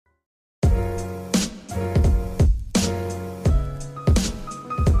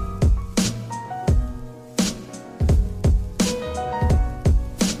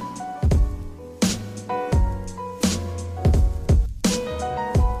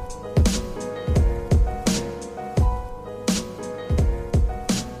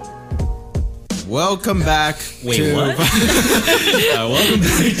welcome back. Wait, what? Welcome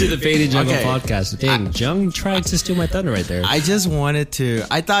back to the Painted Jungle podcast. Dang, Jung tried to steal my thunder right there. I just wanted to.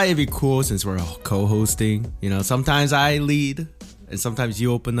 I thought it'd be cool since we're co-hosting. You know, sometimes I lead and sometimes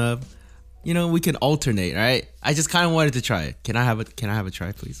you open up. You know, we can alternate, right? I just kind of wanted to try it. Can I have a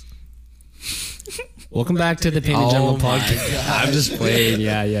try, please? Welcome back to the Painted Jungle podcast. God. I'm just playing.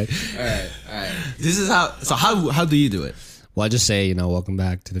 Yeah. All right. This is how. So how do you do it? Well, I just say, welcome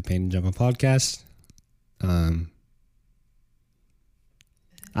back to the Painted Jungle podcast. I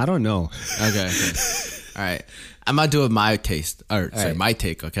don't know. Okay. All right. I'm gonna do it my taste. Right. My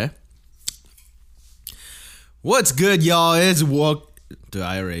take. Okay. What's good, y'all? Dude,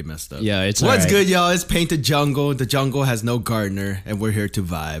 I already messed up. Yeah, it's What's all right. good, y'all? It's Painted Jungle. The jungle has no gardener, and we're here to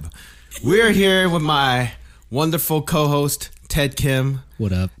vibe. We're here with my wonderful co-host Ted Kim.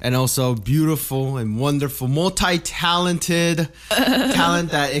 What up? And also beautiful and wonderful, multi-talented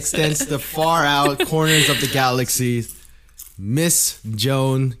talent that extends the far out corners of the galaxy, Miss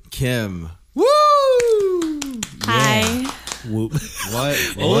Joan Kim. Woo! Hi. Whoop. What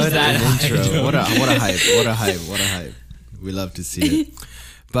was that an intro? hype? What a hype! We love to see it.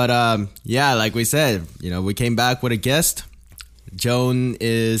 But like we said, we came back with a guest. Joan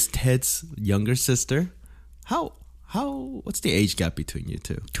is Ted's younger sister. What's the age gap between you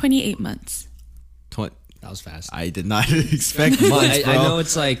two? 28 months. That was fast. I did not expect months, bro. I know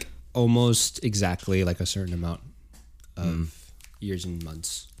it's like almost exactly like a certain amount of years and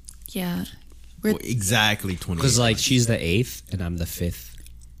months. Yeah. Well, exactly 20. Because like she's the 8th and I'm the 5th.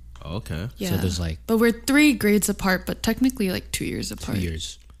 Okay. Yeah. So there's like... But we're 3 grades apart, but technically like 2 years apart. 2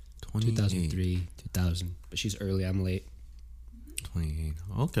 years. 2003, 2000. But she's early, I'm late. 28.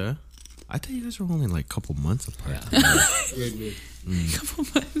 Okay. I thought you guys were only like a couple months apart. Yeah. Weird. Couple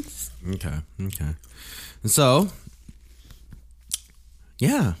months. Okay. And so,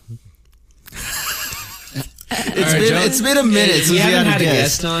 yeah. It's been a minute since we haven't had a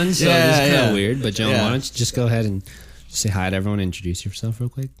guest guest on, so Yeah, it's kind of yeah. weird. But Joan, Yeah. why don't you just go ahead and say hi to everyone and introduce yourself real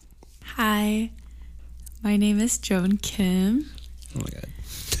quick? Hi. My name is Joan Kim. Oh my god.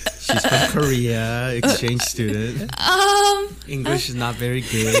 She's from Korea, exchange student. English is not very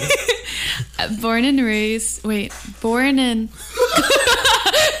good. Born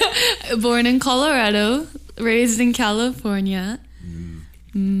in Colorado, raised in California.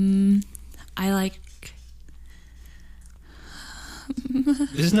 I like...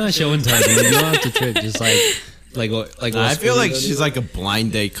 This is not show and tell. You don't have to trip. Just like I feel like she's like a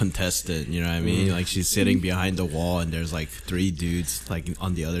blind date contestant. You know what I mean? Like she's sitting behind the wall, and there's like 3 dudes like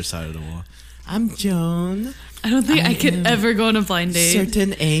on the other side of the wall. I'm Joan. I don't think I could ever go on a blind date.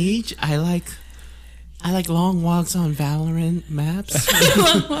 Certain age. I like long walks on Valorant maps.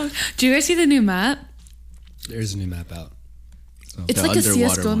 Do you guys see the new map? there's a new map out. So. It's The like a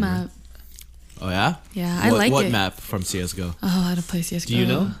underwater CSGO one, map. Oh yeah? Yeah, I like what it. What map from CS:GO? Oh, how to play CSGO. Do you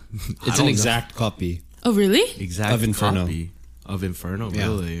know? It's don't an exact copy. Oh, really? Exact Of Inferno. copy of Inferno. Yeah.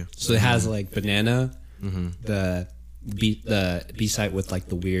 Really? So it has like banana, the B site with like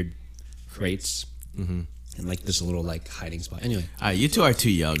the weird crates, and like this little like hiding spot. Anyway, You two are too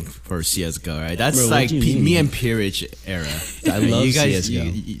young for CS:GO, right? That's Bro, what like do you mean? me and Peerage era. I love you guys,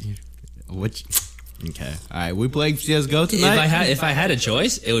 CS:GO. Okay, all right. We playing CS:GO tonight. if I had a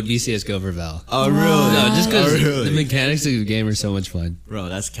choice, it would be CS:GO for Val. Oh really? No, just because really? the mechanics of the game are so much fun. Bro,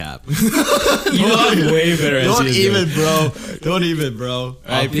 that's cap. You know I'm way better at Don't CS:GO. even, bro. All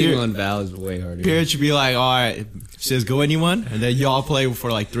right, Being on Val is way harder. Peerage should be like, all right, CS:GO anyone? And then y'all play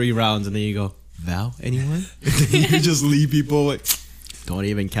for like 3 rounds, and then you go, Val, anyone? And then you just leave people with, don't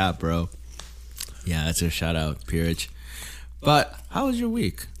even cap, bro. Yeah, that's a shout out, Peerage. But how was your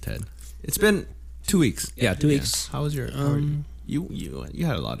week, Ted? It's been 2 weeks. Yeah, 2 weeks. How was your? You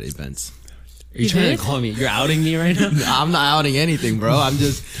had a lot of events. Are you trying to call me? You're outing me right now? I'm not outing anything, bro. I'm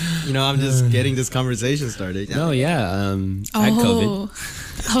just, getting this conversation started. No, yeah. I had COVID.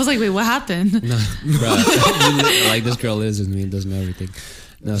 I was like, wait, what happened? No, bro. Like this girl lives with me and doesn't know everything.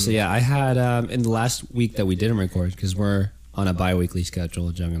 No, so yeah, I had in the last week that we didn't record because we're on a bi-weekly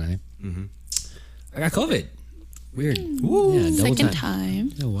schedule, Jung and I. I got COVID. Weird. Ooh. Yeah, double Second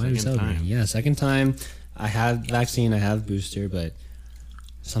time. Yeah, why are we Second celebrating? time. Yeah, second time. I have vaccine, I have booster, but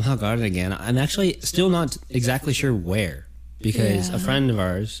somehow got it again. I'm actually still not exactly sure where because Yeah. a friend of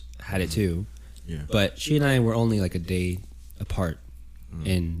ours had it too. Yeah. But she and I were only like a day apart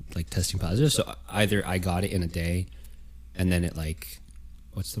in like testing positive. So either I got it in a day and then it like,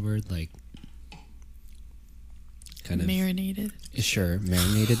 what's the word? Like kind of Marinated. Sure,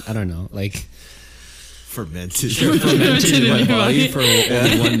 marinated. I don't know. Like Fermented. fermented in my body for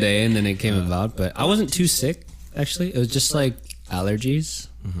only one day and then it came about. But I wasn't too sick actually. It was just like allergies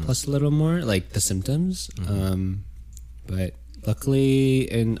plus a little more, like the symptoms. But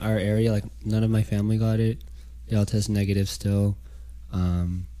luckily in our area, like none of my family got it. They all test negative still.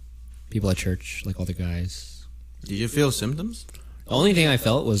 People at church, like all the guys. Did you feel symptoms? The only thing I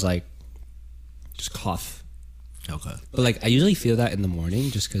felt was like just cough. Okay. But like I usually feel that in the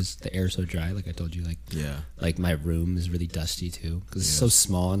morning just because the air is so dry. Like I told you, like my room is really dusty too because it's so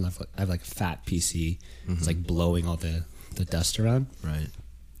small and I have like a fat PC. It's like blowing all the dust around. Right.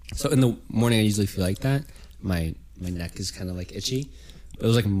 So in the morning I usually feel like that. My neck is kind of like itchy. But it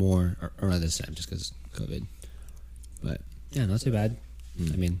was like more around this time just because COVID. But yeah, not too bad.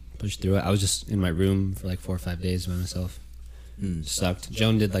 I mean, pushed through it. I was just in my room for like 4 or 5 days by myself. Sucked.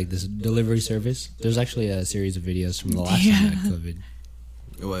 Joan did like this delivery service. There's actually a series of videos from the last time I had COVID.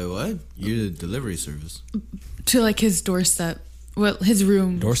 Wait, what? You did delivery service? To like his doorstep. Well, his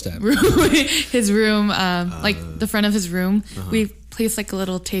room. Doorstep. His room, like the front of his room. We place like a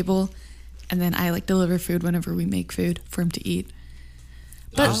little table, and then I like deliver food whenever we make food for him to eat.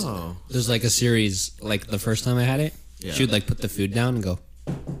 But There's like a series, like the first time I had it, she would like put the food down and go,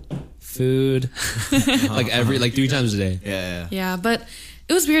 food, like 3 times a day. yeah, but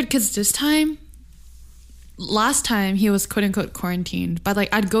it was weird because last time he was quote unquote quarantined, but like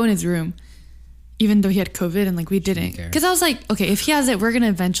I'd go in his room, even though he had COVID, and like we didn't, because I was like, okay, if he has it, we're gonna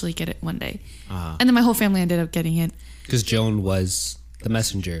eventually get it one day, and then my whole family ended up getting it. Because Joan was the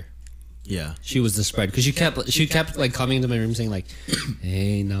messenger. Yeah. She was the spread because she kept like coming into my room saying like,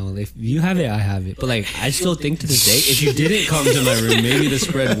 hey, no, if you have it, I have it. But like I still think to this day, if you didn't come to my room, maybe the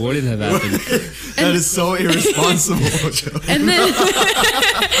spread wouldn't have happened. That is so irresponsible. And then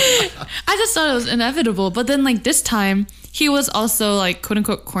I just thought it was inevitable. But then like this time he was also like quote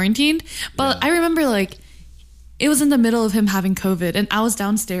unquote quarantined. But I remember like it was in the middle of him having COVID and I was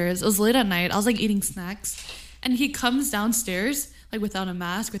downstairs. It was late at night. I was like eating snacks and he comes downstairs like without a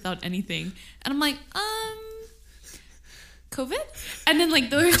mask, without anything. And I'm like, COVID? And then like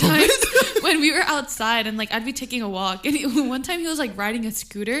there were times when we were outside and like I'd be taking a walk and one time he was like riding a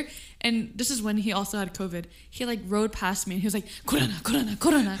scooter and this is when he also had COVID. He like rode past me and he was like, corona. But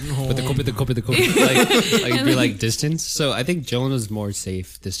the COVID. Like be like distance. So I think Joan was more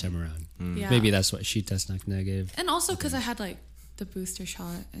safe this time around. Yeah. Maybe that's why she tested negative. And also because I had like the booster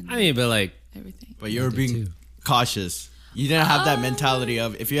shot and I mean, but like everything. But you were being cautious. You didn't have that mentality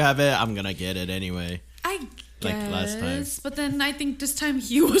of if you have it, I'm gonna get it anyway. I guess, like last time. But then I think this time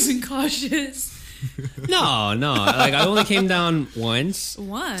he wasn't cautious. No. Like I only came down once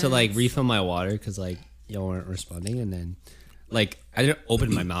Once? to like refill my water because like y'all weren't responding, and then like I didn't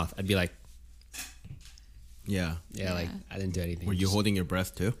open my mouth. I'd be like, Yeah. like I didn't do anything. Were you holding your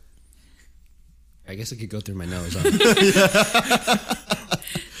breath too? I guess it could go through my nose. Huh?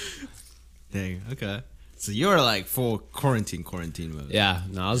 Dang. Okay. So you were like full quarantine mode. Yeah.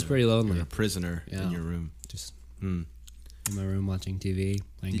 No, I was pretty lonely. You're a prisoner in your room. Just in my room watching TV,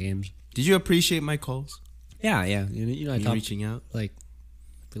 playing games. Did you appreciate my calls? Yeah. You know, I You thought reaching out? like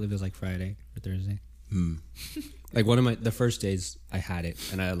I believe it was like Friday or Thursday. Like one of the first days I had it,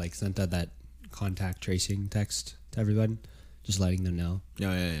 and I like sent out that contact tracing text to everyone, just letting them know.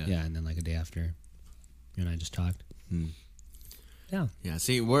 Yeah. Yeah, and then like a day after, you and I just talked. Yeah. Yeah.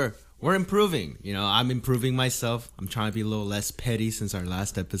 See, we're improving. You know, I'm improving myself. I'm trying to be a little less petty since our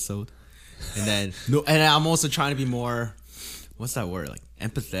last episode, and then and I'm also trying to be more. What's that word? Like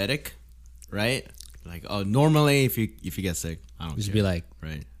empathetic, right? Like, normally if you get sick, I don't Just care. be like,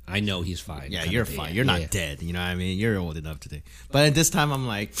 right? I know he's fine. Yeah, you're fine. You're not dead. You know what I mean? You're old enough today. But at this time, I'm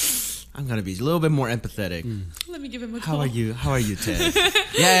like, I'm gonna be a little bit more empathetic. Let me give him a call. How are you, Ted?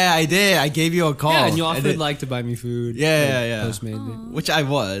 yeah, I did. I gave you a call. Yeah, and you offered like to buy me food. Yeah. Postmate. Which I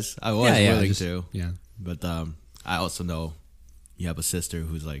was willing to. Yeah. But I also know you have a sister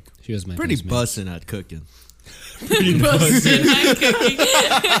who's like She was my pretty Postmate. bussin' at cooking. Busted. I'm cooking.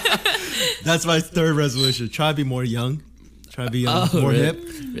 That's my third resolution. Try to be more young. Try to be more really? hip.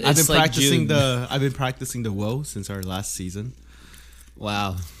 I've been It's like practicing June. I've been practicing the woe since our last season.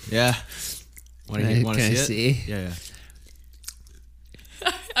 Wow. Yeah. Want Can to I see it? see? Yeah.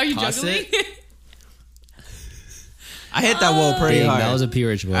 Are you Toss juggling? I hit that whoa pretty Dang, hard. that was a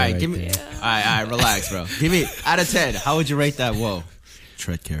peerage wall. All right, right give me. there. All right, relax, bro. Give me out of 10. How would you rate that? Whoa.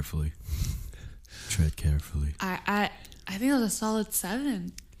 Tread carefully. Tread carefully. I think it was a solid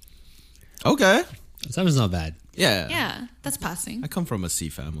 7. Okay. That was not bad. Yeah. Yeah, that's passing. I come from a C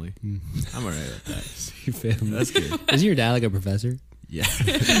family. I'm alright with that. You feel me? That's good. Isn't your dad like a professor? Yeah.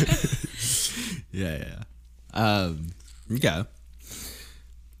 yeah. Okay.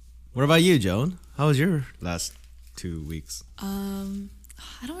 What about you, Joan? How was your last 2 weeks?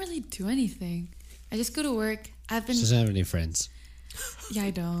 I don't really do anything. I just go to work. She doesn't have any friends. Yeah,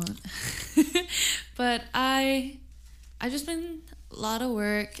 I don't. But I just been a lot of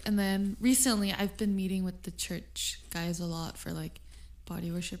work, and then recently I've been meeting with the church guys a lot for like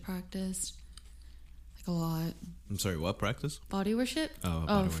body worship practice. Like a lot. I'm sorry, what practice? Body worship? Oh,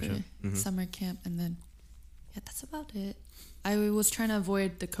 body for worship. Mm-hmm. summer camp, and then yeah, that's about it. I was trying to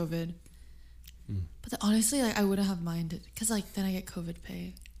avoid the COVID. But honestly, like I wouldn't have minded because like then I get COVID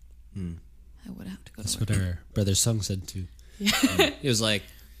pay. I wouldn't have to go. That's to work. what our brother Sung said too. Yeah. He was like,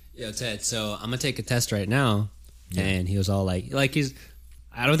 "Yo, Ted, so I'm gonna take a test right now," and he was all like he's.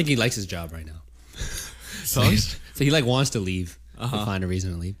 I don't think he likes his job right now. So he like wants to leave. To find a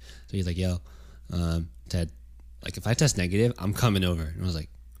reason to leave. So he's like, "Yo, Ted, like if I test negative, I'm coming over." And I was like,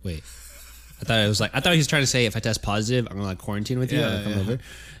 "Wait." I thought he was trying to say if I test positive, I'm gonna like quarantine with you. I'm gonna come over.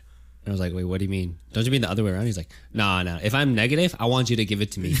 And I was like, wait, what do you mean? Don't you mean the other way around? He's like, nah. If I'm negative, I want you to give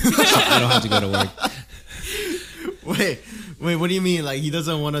it to me. So I don't have to go to work. Wait, what do you mean? Like he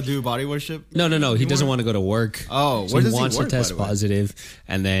doesn't want to do body worship? No. He doesn't want to go to work. Oh, so where he does wants he work, to test by the way? positive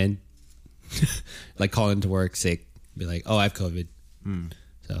and then like call into work sick. Be like, oh, I have COVID.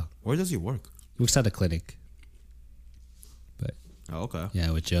 So Where does he work? he works at a clinic. But Oh, okay.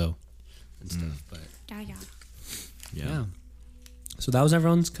 yeah, with Joe and stuff. But Yeah. yeah. So that was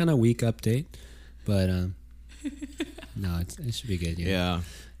everyone's kind of week update, but no, it should be good. Yeah.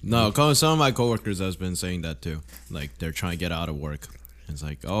 No, some of my coworkers has been saying that too. Like they're trying to get out of work. It's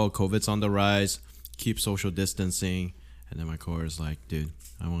like, oh, COVID's on the rise. Keep social distancing. And then my coworker's like, dude,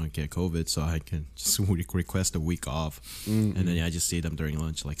 I want to get COVID so I can just request a week off. And then I just see them during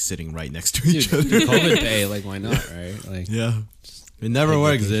lunch, like sitting right next to each other. COVID pay, like why not, right? Like Yeah. It never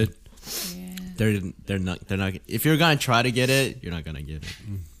works, dude. Yeah. They're not. If you're gonna try to get it, you're not gonna get it.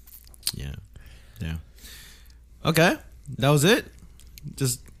 Yeah. Okay, that was it.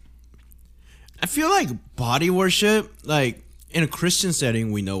 Just, I feel like body worship, like in a Christian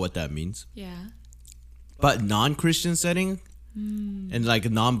setting, we know what that means. Yeah. But non-Christian setting, and like a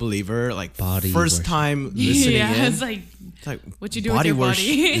non-believer, like Body first worship. time listening Yeah. in, It's like it's like what you do with your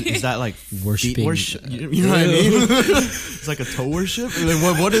body. Is that like Worshiping. feet worship? You know what I mean? It's like a toe worship. Like,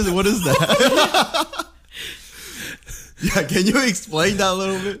 what is that? Yeah, can you explain that a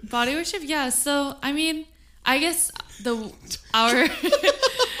little bit? Body worship, yeah. So I mean, I guess our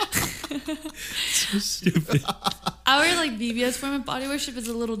stupid. our like VBS form of body worship is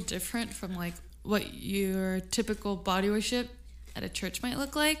a little different from like what your typical body worship at a church might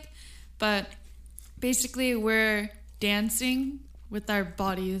look like, but basically we're dancing with our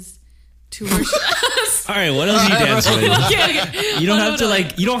bodies to worship. All right, what else do you dance with? Okay. You don't have to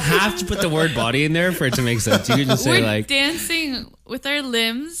like. You don't have to put the word body in there for it to make sense. You can just say We're like. dancing with our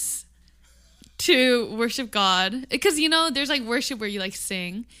limbs to worship God, because there's like worship where you like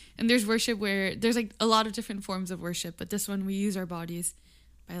sing, and there's worship where there's like a lot of different forms of worship, but this one we use our bodies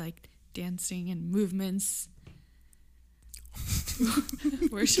by like dancing and movements to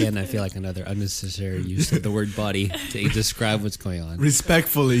worship. Again, I feel like another unnecessary use of the word body to describe what's going on.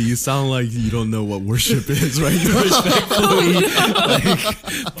 Respectfully, you sound like you don't know what worship is right now.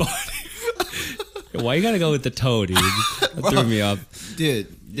 Why you gotta go with the toe, dude? That threw me off. Dude,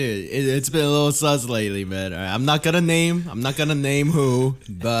 it's been a little sus lately, man. All right, I'm not gonna name who,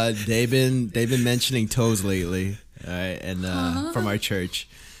 but they've been mentioning toes lately, all right, and from our church,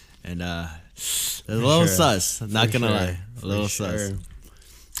 and a little sus. I'm not gonna lie, a little sus.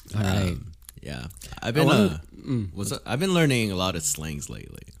 All right. Yeah, I've been I've been learning a lot of slangs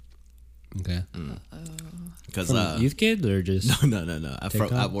lately. Okay. Because From youth kid or just no. At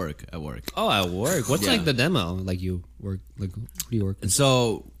work. Oh, at work. What's Yeah. like the demo? Like you work? Like who do you work with?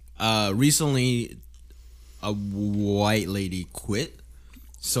 So recently, a white lady quit,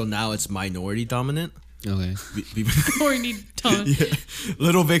 so now it's minority dominant. Okay. Horny tone. Yeah.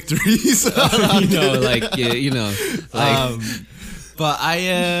 Little victories. But I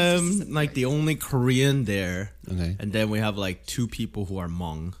am like the only Korean there. Okay. And then we have like 2 people who are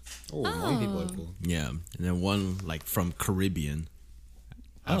Hmong. Oh, Hmong people are cool. Yeah. And then one like from Caribbean,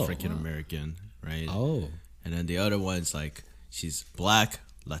 Oh, African American, right? Oh. And then the other one's like she's black,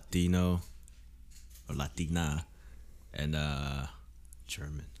 Latino, or Latina, and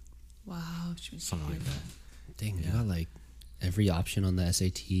German, Wow. something like that. Dang, you got like every option on the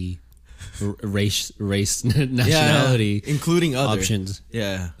SAT. Race, nationality, including other options.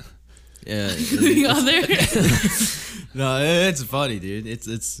 Yeah. Including other. No, it's funny, dude.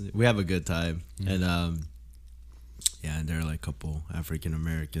 It's we have a good time, and and there are like a couple African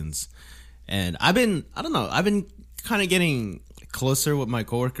Americans, and I've been kind of getting closer with my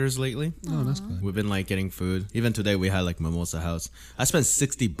coworkers lately. Oh, that's good. We've been like getting food. Even today we had like Mimosa House. I spent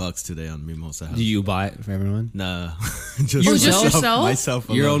 $60 today on Mimosa House. Do you buy it for everyone? Nah, just yourself? Myself.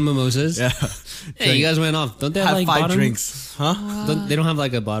 Your alone. own mimosas? Yeah. Hey, you guys went off. Don't they have Had like 5 bottom? drinks, huh? They don't have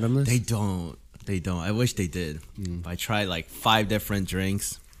like a bottomless? They don't. I wish they did. I tried like 5 different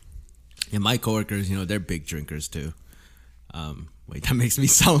drinks. And my coworkers, they're big drinkers too. Wait, that makes me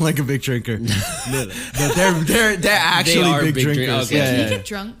sound like a big drinker. No, they're actually are big big drinkers. Okay. Can Yeah. you get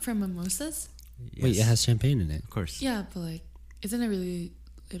drunk from mimosas? Wait, it has champagne in it. Of course. Yeah, but like, isn't it really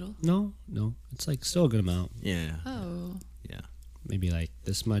little? No. It's like still a good amount. Yeah. Oh. Yeah. Maybe like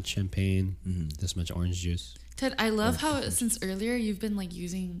this much champagne, this much orange juice. Ted, I love how since earlier you've been like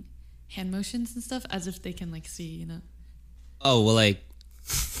using hand motions and stuff as if they can like see, Oh, well, like,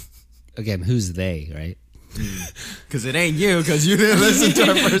 again, who's they, right? Because it ain't you, because you didn't listen to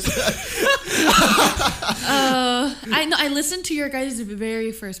our first. I know. I listened to your guys'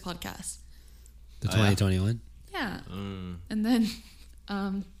 very first podcast. The 2021? Yeah. And then,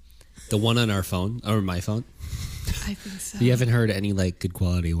 The one on our phone, or my phone? I think so. You haven't heard any, like, good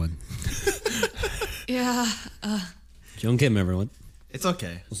quality one. Yeah. Don't give him everyone. It's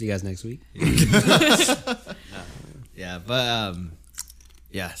okay. We'll see you guys next week. Yeah, but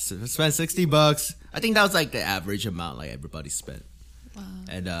yeah, so I spent $60. I think that was like the average amount like everybody spent. Wow.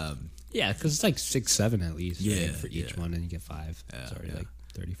 And Yeah, because it's like 6, 7 at least. Yeah, right, for each yeah. one, and you get 5. Yeah, It's already yeah. like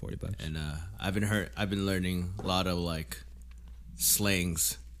 $30-40. and I've been learning a lot of like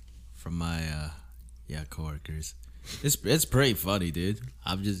slangs from my coworkers. It's pretty funny, dude.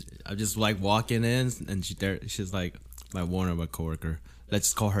 I'm just like walking in, and she's like my coworker.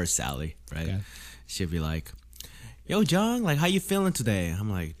 Let's call her Sally, right? Okay. She'll be like, "Yo, Joan, like how you feeling today?" I'm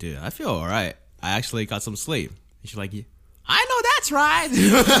like, "Dude, I feel all right. I actually got some sleep." And she's like, "Yeah, I know that's right."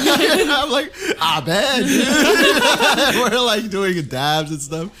 I'm like, "I bet." We're like doing dabs and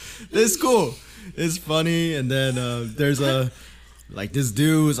stuff. It's cool. It's funny. And then there's like this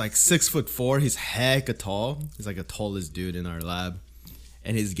dude who's like 6'4". He's hecka tall. He's like the tallest dude in our lab,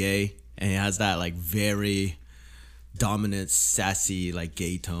 and he's gay, and he has that like very dominant, sassy, like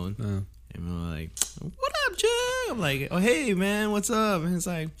gay tone. And we're like, "What up, Joe?" I'm like, "Oh, hey, man, what's up?" And he's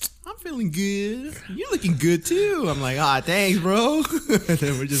like, "I'm feeling good. You're looking good too." I'm like, "Ah, thanks, bro." And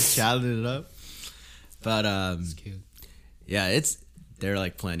then we're just chatting it up. But It's cute. yeah, they're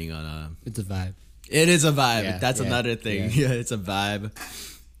like planning on It's a vibe. it is a vibe. Yeah, That's yeah, another thing. yeah. Yeah, it's a vibe.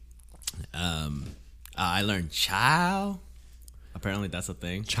 I learned child. Apparently, that's a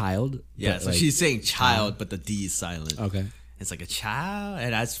thing. Child? Yeah, But, so like, she's saying child, but the D is silent. Okay. It's like a child,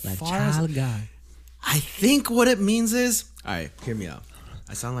 and as Like far as child guy. I think what it means is, all right, hear me out.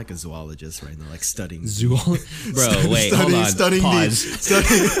 I sound like a zoologist right now, like studying. Zoology? Bro, wait, hold on. Studying Pause.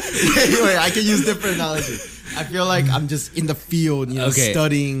 studying. Wait, I can use different analogy. I feel like I'm just in the field, Okay.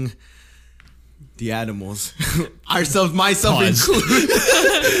 studying the animals, myself Pause. included.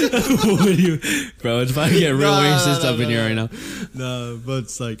 What are you, bro? It's about to get real No, racist no, up in no, here no. right now. No, but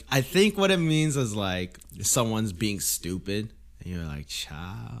it's like I think what it means is like someone's being stupid, and you're like,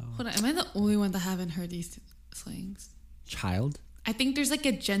 child. Hold on. Am I the only one that haven't heard these slangs? Child? I think there's like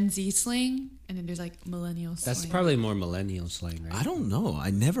a Gen Z slang, and then there's like millennial slang. That's probably more millennial slang, right? I don't know. I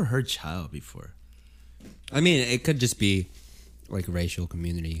never heard child before. I mean, it could just be like racial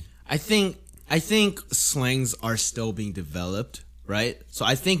community. I think slangs are still being developed, right? So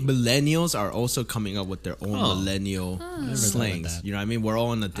I think millennials are also coming up with their own millennial slangs. that. You know what I mean? We're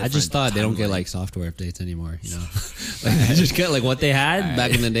all in a different I just thought they don't get timeline. like software updates anymore, you know? Like, they just get like what they had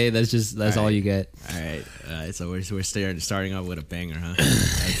back in the day. That's all you get. All right. So we're starting off with a banger, huh?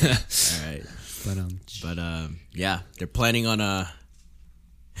 All right. But Yeah, they're planning on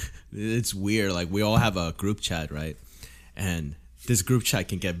it's weird. Like we all have a group chat, right? And this group chat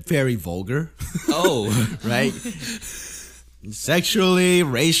can get very vulgar. oh, Right? Sexually,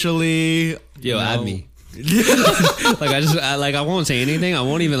 racially. yo, add me. I won't say anything. I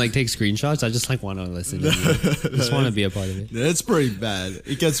won't even like take screenshots. I just like want to listen. To you. Just want to be a part of it. It's pretty bad.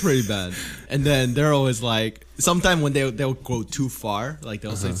 It gets pretty bad. And then they're always like, sometimes when they'll go too far, like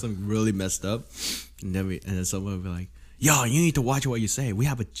they'll say something really messed up, and then someone will be like, "Yo, you need to watch what you say. We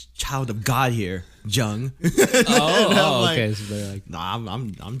have a child of God here, Jung." Oh, like, okay. So they're like, Nah,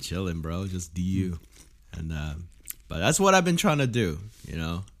 I'm chilling, bro. Just do you. And but that's what I've been trying to do. You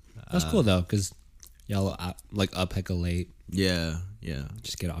know. that's cool though, because y'all like up hecka late. Yeah.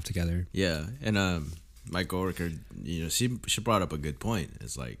 Just get off together. Yeah, and my coworker, she brought up a good point.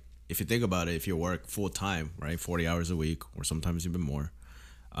 It's like if you think about it, if you work full time, right, 40 hours a week, or sometimes even more,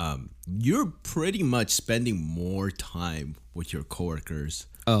 you're pretty much spending more time with your coworkers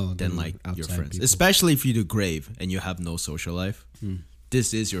than like your friends. People. Especially if you do grave and you have no social life.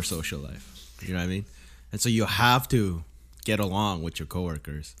 This is your social life. You know what I mean? And so you have to get along with your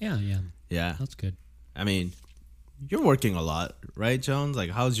coworkers. Yeah. That's good. I mean, you're working a lot, right, Jones?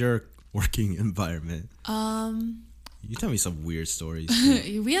 Like, how's your working environment? You tell me some weird stories.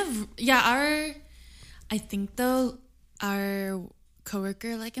 We have, I think though, our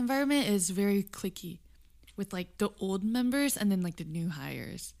coworker like environment is very cliquey with like the old members and then like the new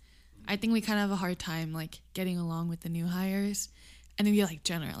hires. I think we kind of have a hard time like getting along with the new hires, and then we like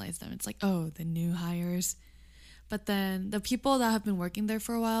generalize them. It's like, oh, the new hires. But then the people that have been working there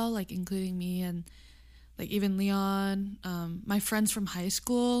for a while, like including me and like even Leon, my friends from high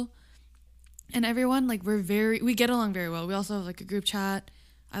school, and everyone, like we get along very well. We also have like a group chat.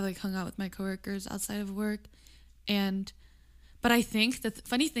 I like hung out with my coworkers outside of work, but I think the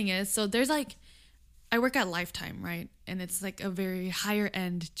funny thing is, so there's like, I work at Lifetime, right? And it's like a very higher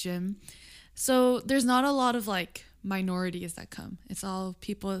end gym. So there's not a lot of like minorities that come. It's all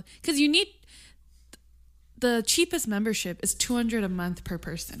people, because you need, the cheapest membership is $200 a month per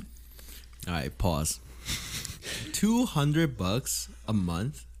person. All right, pause. $200 a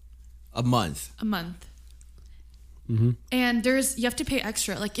month? A month. Mm-hmm. And you have to pay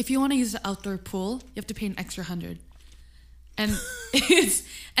extra. Like if you want to use the outdoor pool, you have to pay an extra $100. And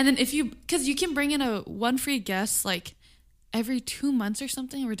and then because you can bring in one free guest like every 2 months or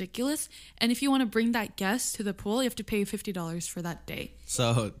something ridiculous. And if you want to bring that guest to the pool, you have to pay $50 for that day.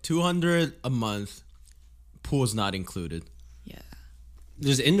 So $200 a month, pool's not included. Yeah.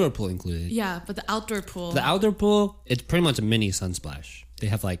 There's indoor pool included. Yeah, but the outdoor pool. The outdoor pool, it's pretty much a mini Sunsplash. They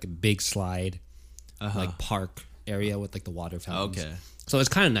have like a big slide, like park area with like the water fountains. Okay. So it's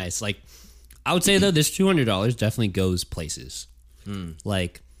kind of nice. Like I would say though, this $200 definitely goes places.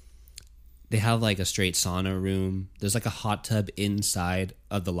 Like they have like a straight sauna room. There's like a hot tub inside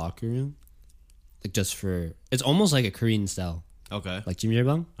of the locker room. Like it's almost like a Korean style. Okay. Like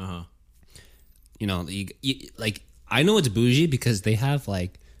jjimjeolbang. You know, like I know it's bougie because they have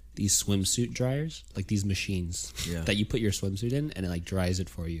like these swimsuit dryers, like these machines that you put your swimsuit in and it like dries it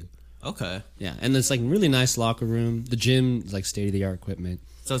for you. Okay. Yeah, and it's like really nice locker room. The gym is like state of the art equipment.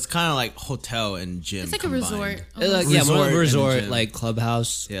 So it's kind of like hotel and gym. It's like combined. a resort. Like, more of a resort, like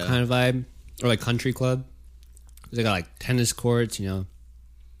clubhouse kind of vibe, or like country club. They got like tennis courts, you know,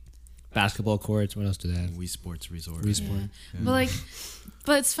 basketball courts. What else do they have? Wii Sports Resort. Wii Sport. Yeah.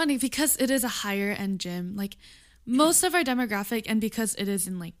 But it's funny because it is a higher end gym. Like most of our demographic, and because it is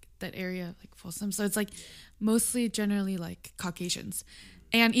in like that area, like Folsom, so it's like mostly generally like Caucasians.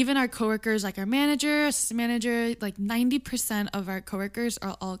 And even our coworkers, like our manager, assistant manager, like 90% of our coworkers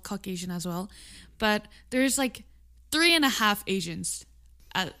are all Caucasian as well. But there's like 3.5 Asians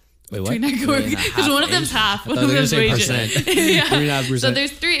between our coworkers. Because one of them's half, one of them's Asian. Yeah. 3.5%. So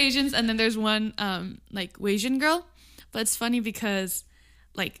there's 3 Asians and then there's one like Asian girl. But it's funny because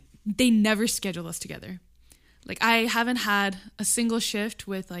like they never schedule us together. Like I haven't had a single shift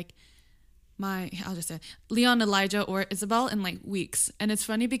with like I'll just say Leon, Elijah, or Isabel in like weeks. And it's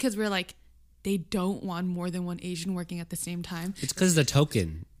funny because we're like, they don't want more than one Asian working at the same time. It's because the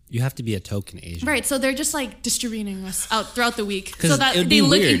token. You have to be a token Asian. Right, so they're just like distributing us out throughout the week so that they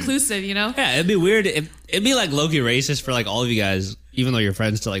look inclusive, you know? Yeah, it'd be weird. It'd be like low-key racist for like all of you guys, even though you're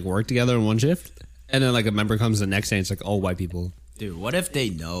friends, to like work together in one shift. And then like a member comes the next day and it's like all white people. Dude, what if they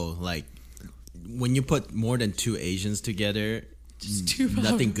know like when you put more than 2 Asians together,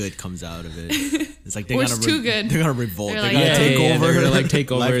 nothing good comes out of it. It's like they're gonna revolt. They're gonna take over. They're gonna like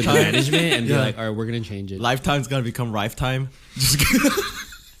take over the management and be like, all right, we're gonna change it. Lifetime's gonna become Lifetime.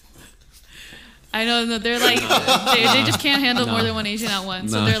 I know, no, they're like they just can't handle more than one Asian at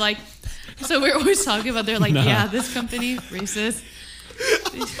once. So they're like, so we're always talking about. They're like, yeah, this company racist.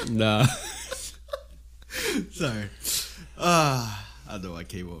 No. Sorry. I don't know what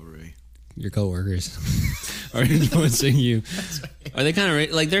came over me. Your coworkers are influencing you. Right. Are they kind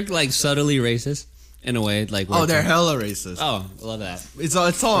of like they're like subtly racist in a way? Like they're hella racist. Oh, I love that. It's all.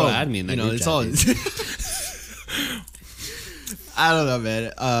 Bro, I mean, you know, it's all. I don't know,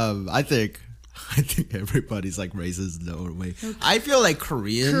 man. I think everybody's like racist in their own way. Okay. I feel like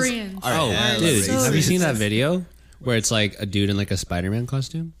Koreans are dude, racist. Have you seen that video where it's like a dude in like a Spider-Man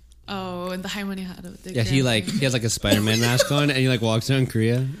costume? Oh, and the Harmony had he has like a Spider-Man mask on and he like walks around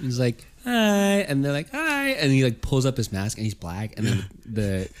Korea. He's like, hi, and they're like, hi, and he like pulls up his mask and he's black, and then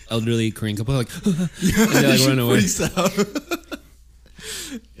the elderly Korean couple are like, and they like run away.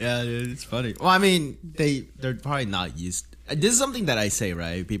 Yeah, dude, it's funny. Well, I mean, they're probably not used. this is something that I say,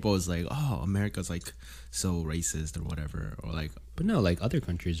 right? People is like, oh, America's like so racist or whatever, or like. But no, like other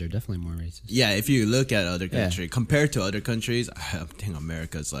countries are definitely more racist. Yeah, if you look at other countries compared to other countries, I think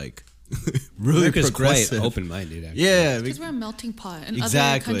America's like really America's progressive. quite open-minded, actually. Yeah, Because we're a melting pot, and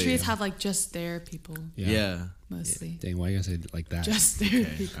Exactly. other countries have like just their people yeah. mostly. Dang, why you gotta say it like that? Just their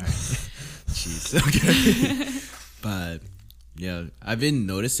Okay, people. all right. Jeez. Okay. But yeah, I've been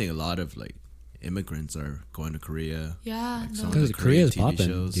noticing a lot of like immigrants are going to Korea. Yeah, Like no. some of the Because Korea's Korean TV popping,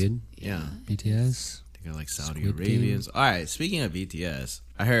 shows. dude. Yeah. BTS. They got like Saudi Squid Game. Arabians. All right, speaking of BTS,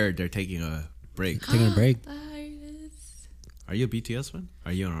 I heard they're taking a break. Taking a break. Are you a BTS fan?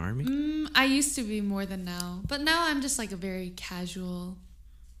 Are you an ARMY? I used to be more than now, but now I'm just like a very casual.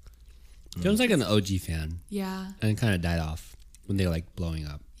 Joan's like an OG fan, Yeah, and it kind of died off when they were like blowing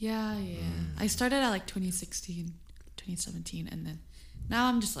up. yeah. I started at like 2016, 2017, and then now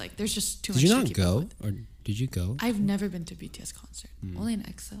I'm just like, there's just too much. Did you to not keep up go, with. or did you go? I've never been to a BTS concert. Only an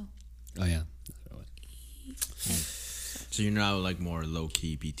EXO. Oh yeah. So you're now like more low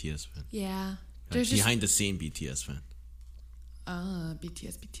key BTS fan, Yeah, like there's just behind the scene BTS fan.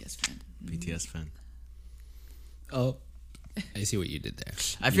 BTS fan. BTS fan. Oh, I see what you did there.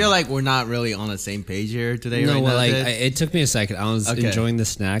 I feel like we're not really on the same page here today. No, right well, now, like Ted. it took me a second. I was Okay. enjoying the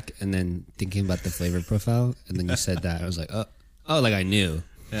snack and then thinking about the flavor profile, and then you said that. I was like, oh, like I knew.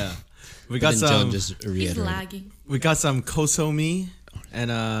 yeah, we But got then some. Joan just He's reiterated. lagging. We got some kosomi and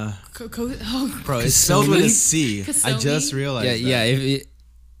bro, it's spelled with a C. I Kosomi? just realized. Yeah, that. yeah.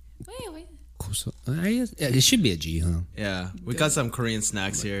 Wait. Yeah, it should be a G, huh? Yeah, we got some Korean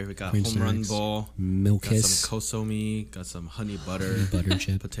snacks here. We got Korean home run snacks. ball, Milk got kiss, some kosomi, got some honey butter, butter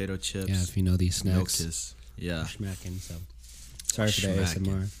chip. potato chips, Yeah, if you know these milk snacks, kiss. Yeah, smacking. So sorry for the Schmacking.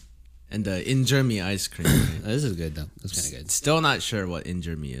 ASMR. and the Injure Me ice cream. Right? This is good though. That's kind of good. Still not sure what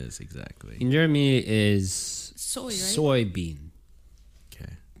Injure Me is exactly. Injure me is Soy, right? soybean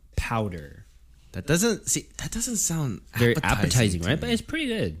Okay, powder. that doesn't sound Very appetizing, to right? me. But it's pretty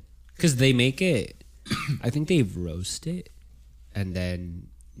good because they make it. I think they roast it and then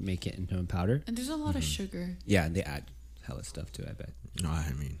make it into a powder. And there's a lot of sugar. Yeah, and they add hella stuff to it. I bet. No,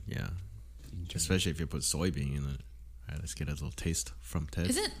 I mean, yeah, especially if you put soybean in it. All right, let's get a little taste from Ted.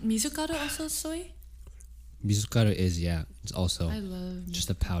 Isn't mizukato also soy? Mizukaru is it's also I love. just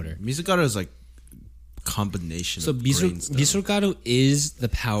a powder. Mizukaru is like combination So of grains. though. Mizukaru is the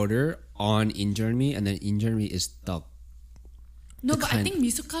powder on injurmi, and then injurmi is the No, the but I kind- think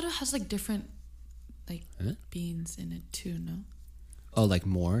mizukato has like different like Huh? beans in it too. No. like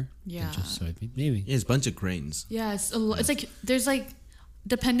more Yeah. than just soybean. Maybe. Yeah, it's a bunch of grains. Yeah, it's like there's like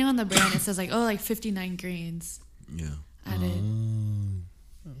depending on the brand, it says like like 59 grains Yeah. added.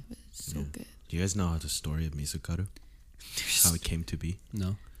 Oh. It's so good. Do you guys know how the story of Mizukaru? How it came to be?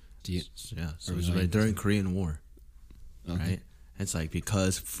 No. Do you? Yeah, so Or it was no, right I- during Korean War, Okay. right? It's like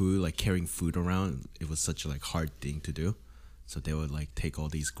because food, like carrying food around, it was such a like hard thing to do. So they would like take all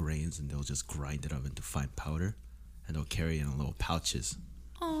these grains and they'll just grind it up into fine powder, and they'll carry it in little pouches.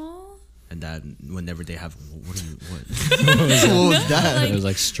 Aww. And that whenever they have what? What was that? It was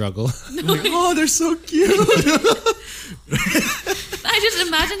like struggle. Like, oh, they're so cute. I just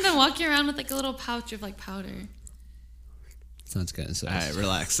imagine them walking around with like a little pouch of like powder. Sounds good. So All right,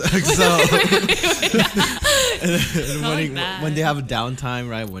 relax. So, and Not when, like that. when they have a downtime,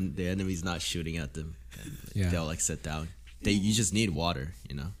 right, when the enemy's not shooting at them, and Yeah. they'll like sit down. You just need water,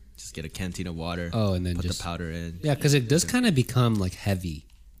 you know. Just get a canteen of water. Oh, and then put just- the powder in. yeah, because it does kind of become like heavy.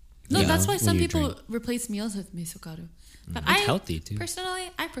 No, you that's know, why when some you people drink. replace meals with mizukaru. But It's healthy, too. Personally,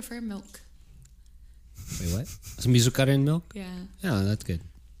 I prefer milk. Wait, what? Some mizukaru in milk? Yeah. Yeah, that's good.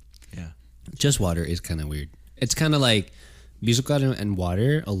 Yeah. Just water is kind of weird. It's kind of like mizukaru and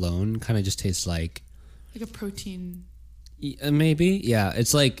water alone kind of just tastes like Like a protein. maybe. Yeah,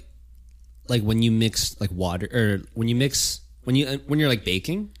 it's like when you mix like water or when you're like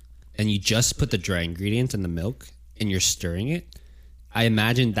baking and you just put the dry ingredients in the milk and you're stirring it. I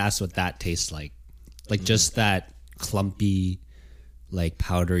imagine that's what that tastes like. Like just that clumpy like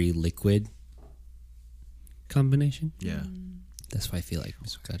powdery liquid combination. Yeah. That's why I feel like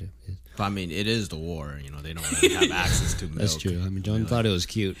mizukaru is. But I mean, it is the war. You know, they don't really have access to milk. That's true. I mean, Joan thought it was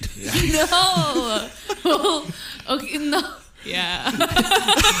cute. No. Okay, no. Yeah.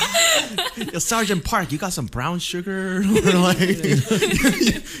 Yo, Sergeant Park, you got some brown sugar? Or like,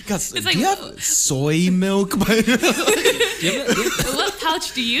 It's like, do you have soy milk? what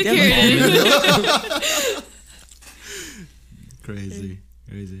pouch do you carry it in?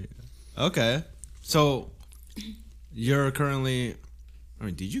 Crazy. Okay. So, you're currently... I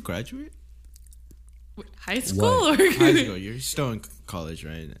mean, did you graduate? High school or High school. You're still in college,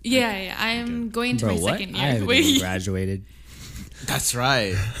 right? Yeah, I am going to Bro, my what? second I year. haven't even graduated. That's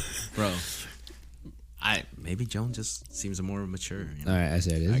right, bro. Maybe Joan just seems more mature. You know? All right, I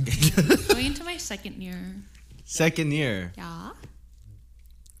say it is. Going into my second year. Second year. Yeah.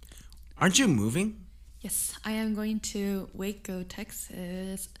 Aren't you moving? Yes, I am going to Waco,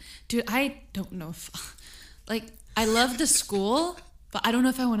 Texas. Dude, I don't know if... Like, I love the school, but I don't know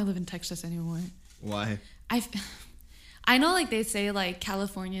if I want to live in Texas anymore. Why? I know, like, they say, like,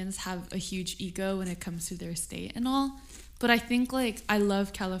 Californians have a huge ego when it comes to their state and all, but I think, like, I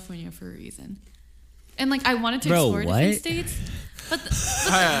love California for a reason. And, like, I wanted to explore different states, but...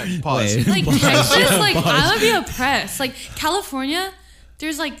 Pause. Wait. Like, Texas, like, I would be oppressed. Like, California,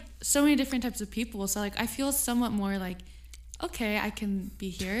 there's, like, so many different types of people, so, like, I feel somewhat more, like, okay, I can be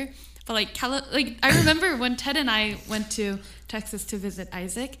here. But, like, I remember when Ted and I went to Texas to visit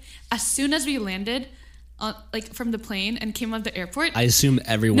Isaac, as soon as we landed... like from the plane and came out the airport. I assume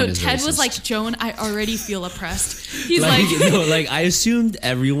everyone is Ted racist. was like, Joan, I already feel oppressed. He's like I assumed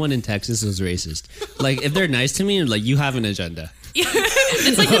everyone in Texas was racist. Like, if they're nice to me, like, you have an agenda.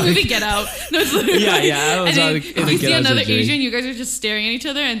 It's like the movie Get Out. No, it's literally I was and on then you see another Asian, you guys are just staring at each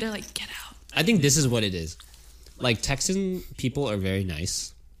other and they're like, get out. I think this is what it is. Like, Texan people are very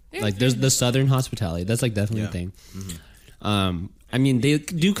nice. They're like, very there's the Southern hospitality. That's like definitely a thing. Mm-hmm. I mean, they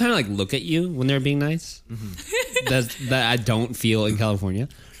do kind of like look at you when they're being nice. Mm-hmm. that I don't feel in California.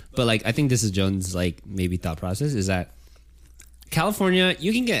 But like, I think this is Joan's like maybe thought process is that California,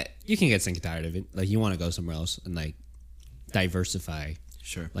 you can get sick and tired of it. Like, you want to go somewhere else and like diversify.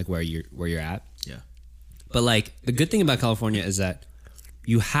 Sure. Like where you're at. Yeah. But like, the good thing about California is that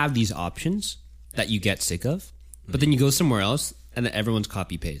you have these options that you get sick of, but then you go somewhere else and then everyone's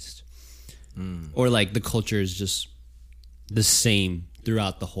copy paste. Or like the culture is just the same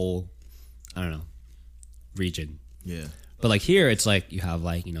throughout the whole, I don't know, region. Yeah. But like here, it's like you have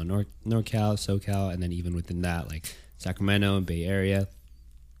like, you know, NorCal, SoCal, and then even within that, like Sacramento, Bay Area,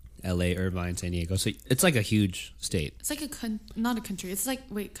 LA, Irvine, San Diego. So it's like a huge state. It's like not a country. It's like,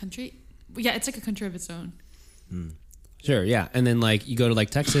 country? Yeah, it's like a country of its own. Sure, yeah. And then like you go to like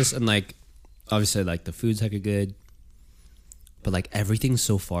Texas and like, obviously like the food's hecka good, but like everything's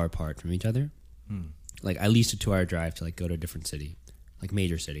so far apart from each other. Like at least a 2-hour drive to like go to a different city, like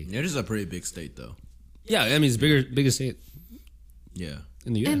major city. It is a pretty big state though. Yeah, I mean it's biggest state. Yeah.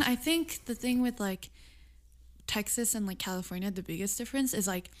 In the US. And I think the thing with like Texas and like California, the biggest difference is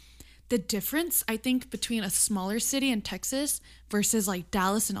like the difference, I think, between a smaller city in Texas versus like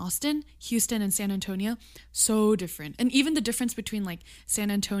Dallas and Austin, Houston and San Antonio, so different. And even the difference between like San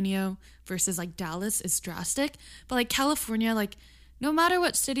Antonio versus like Dallas is drastic. But like California, like no matter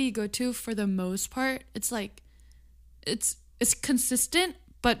what city you go to, for the most part, it's like it's consistent,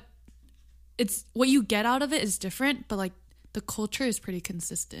 but it's what you get out of it is different. But like the culture is pretty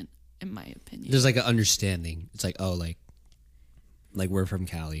consistent, in my opinion. There's like an understanding. It's like, oh, like we're from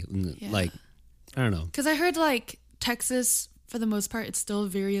Cali. Yeah. Like, I don't know. Because I heard like Texas, for the most part, it's still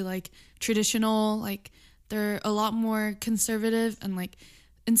very like traditional. Like they're a lot more conservative, and like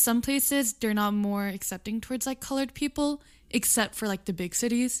in some places they're not more accepting towards like colored people, except for like the big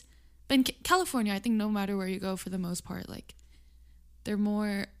cities. But in California, I think no matter where you go, for the most part, like they're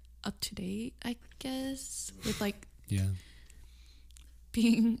more up to date, I guess, with like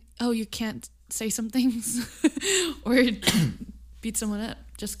being, oh, you can't say some things or beat someone up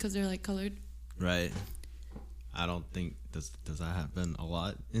just because they're like colored. Right. I don't think does that happen a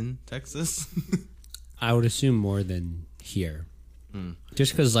lot in Texas? I would assume more than here.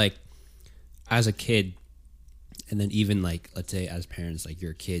 Just because like as a kid, and then even like let's say as parents, like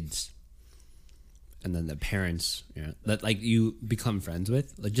your kids, and then the parents, you know, that like you become friends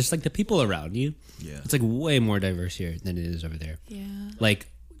with, like just like the people around you. Yeah. It's like way more diverse here than it is over there. Yeah. Like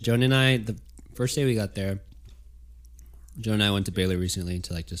Joan and I, the first day we got there, Joan and I went to Baylor recently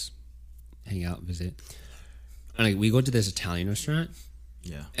to like just hang out, visit. And like, we go to this Italian restaurant.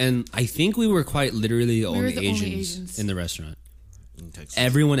 Yeah. And I think we were quite literally the only the only Asians Asians in the restaurant. In Texas.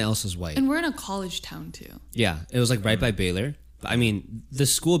 Everyone else is white. And we're in a college town too. Yeah, it was like right by Baylor. But I mean, the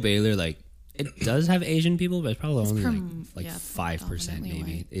school Baylor, like it does have Asian people, but it's probably only like 5%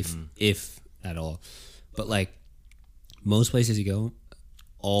 maybe, white. if at all. But like most places you go,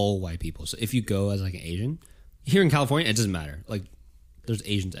 all white people. So if you go as like an Asian, here in California, it doesn't matter. Like there's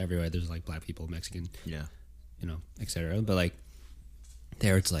Asians everywhere. There's like black people, Mexican, Yeah. you know, etc. But like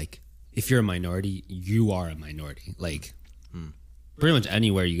there, it's like if you're a minority, you are a minority. Like pretty much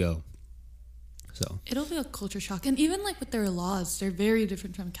anywhere you go. So It'll be a culture shock. And even like with their laws, they're very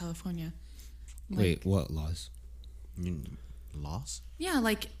different from California. Like, wait, what laws? You mean laws? Yeah,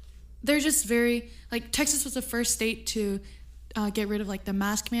 like they're just very, like Texas was the first state to get rid of like the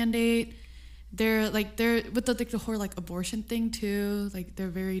mask mandate. they're with the whole like abortion thing too. Like they're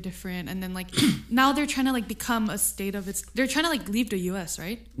very different, and then like now they're trying to like become a state of its. They're trying to like leave the U.S.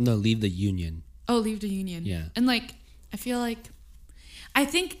 right? No, leave the union. Oh, leave the union. Yeah. And like I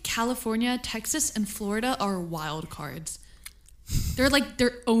think California, Texas, and Florida are wild cards. They're like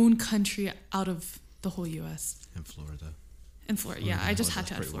their own country out of the whole U.S. In Florida. In Florida, yeah. I just had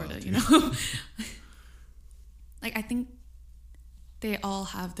to add Florida, wild, you know. Like I think they all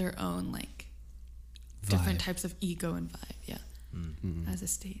have their own like different Vibe. types of ego and vibe, yeah, as a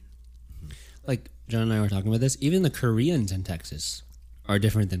state. Like John and I were talking about this. Even the Koreans in Texas are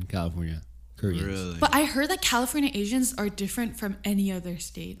different than California Koreans. Really? But I heard that California Asians are different from any other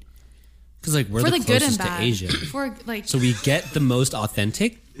state. Because like we're For the the good and closest to bad. Asia, For like so we get the most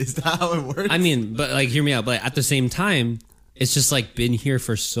authentic. Is that how it works? I mean, but like hear me out. But at the same time, it's just like been here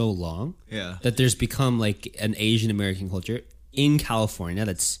for so long Yeah. that there's become like an Asian American culture in California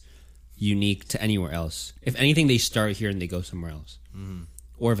that's unique to anywhere else. If anything, they start here and they go somewhere else,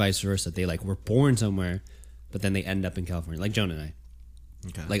 or vice versa. They like were born somewhere, but then they end up in California. Like Joan and I.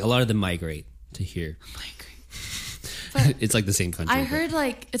 Okay. Like a lot of them migrate to here. But It's like the same country. I but- heard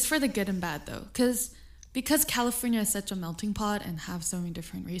like it's for the good and bad though, because California is such a melting pot and have so many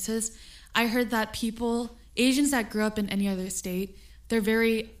different races. I heard that Asians that grew up in any other state, they're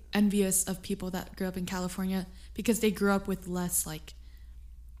very envious of people that grew up in California because they grew up with less like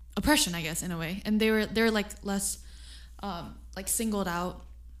oppression, I guess, in a way, and they're like less like singled out.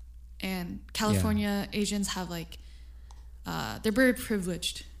 And California Asians have like they're very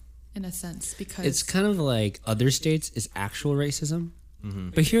privileged in a sense because It's kind of like other states is actual racism,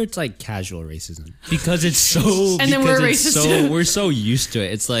 but here it's like casual racism because it's so. And then we're because it's racist so too. we're so used to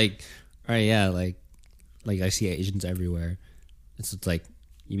it. It's like, all right, yeah, like I see Asians everywhere. It's like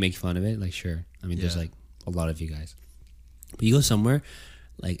you make fun of it, like sure. I mean, there's Yeah. like a lot of you guys, but you go somewhere,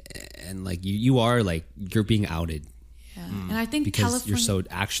 like and like you are like you're being outed yeah. And I think because California, you're so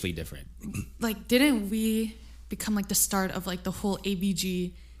actually different. like didn't we become like the start of like the whole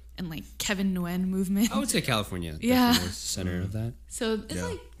ABG and like Kevin Nguyen movement? I would say California, Yeah. definitely is the center of that. So it's Yeah.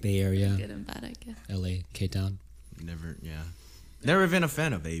 like Bay Area, good and bad, I guess. LA, K Town. Never been a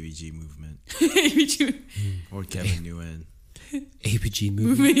fan of ABG movement ABG or Kevin Nguyen. APG movie.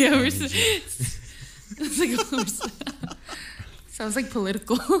 movement, yeah. It's like sounds like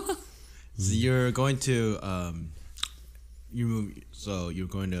political. So you're going to you're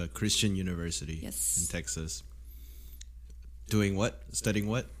going to Christian University Yes. in Texas. Doing what? Studying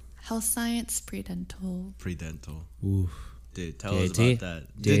what? Health science, pre-dental. Pre-dental. Ooh. Dude, tell us DAT? about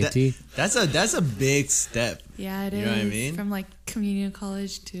that. Dude, DAT? that's a big step. Yeah, it is. You know what I mean? From like community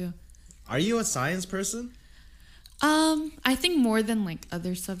college to Are you a science person? I think more than like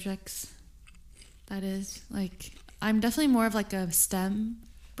other subjects. That is like I'm definitely more of like a STEM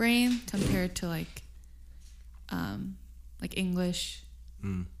brain compared to like English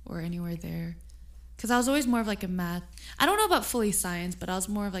or anywhere there. Because I was always more of like a math. I don't know about fully science, but I was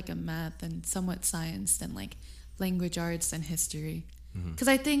more of like a math and somewhat science than like language arts and history. Because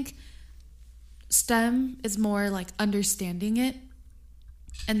I think STEM is more like understanding it,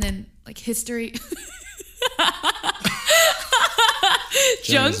 and then like history.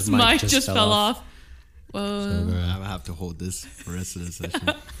 Jung's mic just fell off. Whoa. I'm gonna have to hold this for the rest of the session.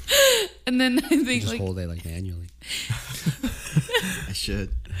 And then I think Just like hold it like manually. I should.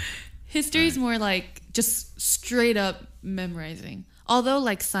 history is more like just straight up memorizing. Although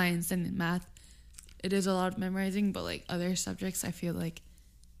like science and math, it is a lot of memorizing, but like other subjects, I feel like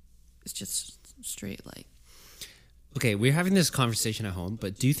it's just straight like. Okay, we're having this conversation at home,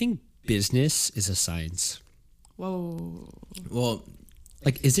 but do you think business is a science? Whoa. Well,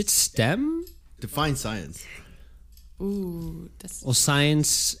 Like, is it STEM? define science. Ooh, that's Well,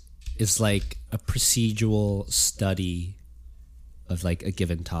 science is like a procedural study of like a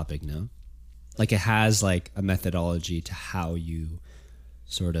given topic, no? Like it has like a methodology to how you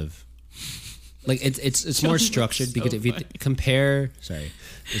sort of like it's more structured so because if you funny. compare, sorry,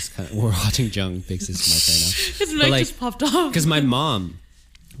 it's kind of, we're watching Jung fix his mic right now. his mic like- just popped off. Because my mom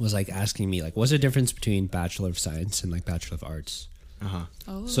was like asking me like, what's the difference between Bachelor of Science and like Bachelor of Arts?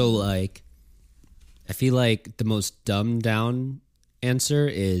 Oh. So like, I feel like the most dumbed down answer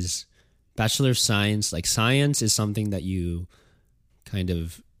is Bachelor of Science. Like science is something that you kind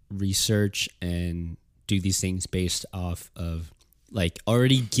of research and do these things based off of like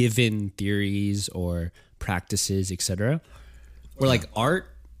already given theories or practices, etc. Or like art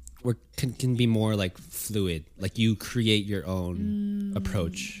can be more like fluid. Like you create your own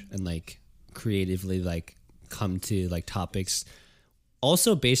approach and like creatively like come to like topics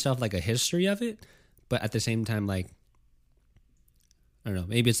also based off like a history of it, but at the same time like I don't know,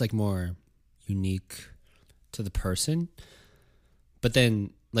 maybe it's like more unique to the person. But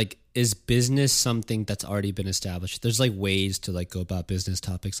then, like, is business something that's already been established? There's like ways to like go about business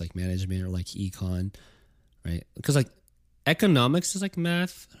topics like management or like econ, right? Because like economics is like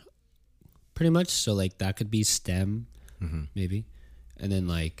math, pretty much. So like that could be STEM, maybe. And then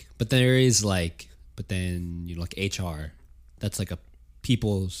like, but there is like, but then you know like HR, that's like a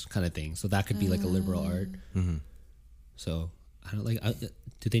people's kind of thing. So that could be like a liberal art. So I don't like.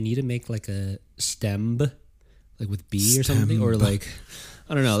 Do they need to make like a STEM, like with B or something, or like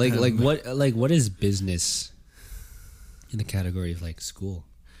I don't know, like what is business in the category of like school?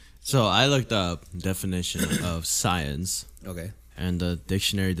 So I looked up definition of science. Okay. And the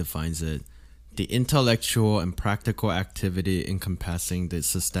dictionary defines it: the intellectual and practical activity encompassing the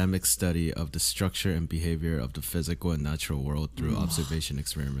systemic study of the structure and behavior of the physical and natural world through observation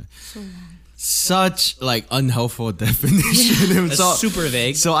experiment. So long. Such like unhelpful definition. That's So- super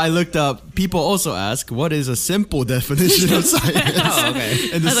vague. So I looked up. People also ask, what is a simple definition of science? Oh,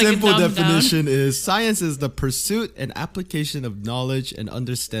 okay. And the That's like a simple dumbed definition is: science is the pursuit and application of knowledge and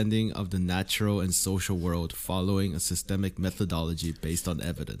understanding of the natural and social world following a systemic methodology based on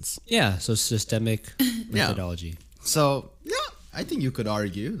evidence. Yeah, so systemic methodology. So yeah, I think you could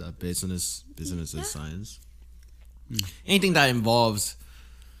argue that business is science. Anything that involves,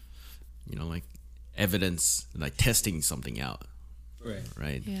 you know, like evidence, like testing something out,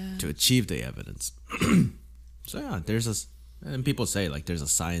 right? Yeah. To achieve the evidence. So yeah, and people say like there's a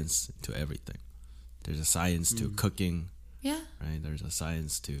science to everything. There's a science to cooking, Yeah. right? There's a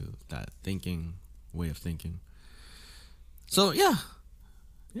science to that way of thinking. So yeah.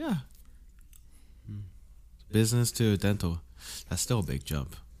 Business to dental. That's still a big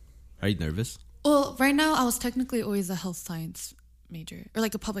jump. Are you nervous? Well, right now I was technically always a health science major, or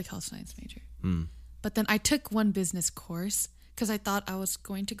like a public health science major. But then I took one business course because I thought I was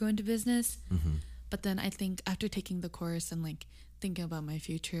going to go into business. But then I think after taking the course and like thinking about my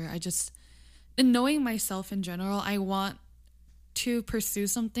future, and knowing myself in general, I want to pursue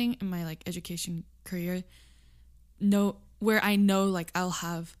something in my like education career, where I know like I'll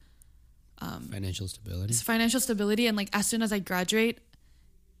have Financial stability. financial stability, and like as soon as I graduate,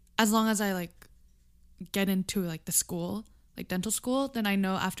 as long as I like get into like the school, like dental school, then I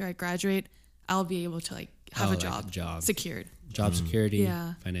know after I graduate I'll be able to like have a like job, a job. secured. Job security,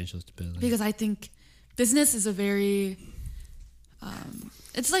 Yeah. financial stability. Because I think business is a very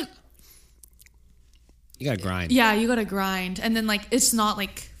it's like, You gotta grind. yeah, you gotta grind, and then like it's not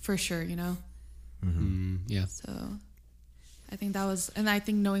like for sure, you know. Yeah. So I think I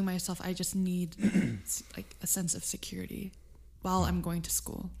think knowing myself, I just need like a sense of security while I'm going to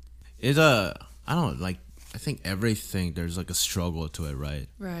school. I think everything, there's like a struggle to it, right?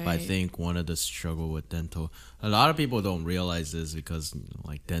 Right. But I think one of the struggle with dental, a lot of people don't realize this because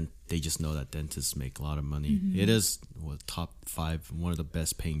like they just know that dentists make a lot of money. It is top 5, one of the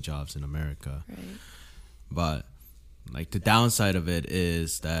best paying jobs in America. Right. But like the downside of it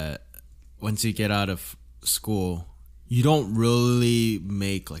is that once you get out of school, you don't really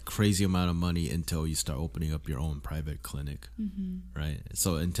make like crazy amount of money until you start opening up your own private clinic, right?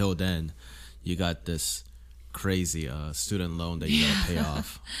 So until then, you got this crazy student loan that you gotta pay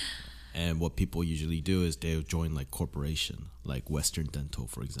off. And what people usually do is they'll join like corporation, like Western Dental,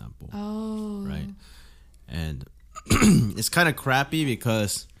 for example. Oh. Right. And it's kind of crappy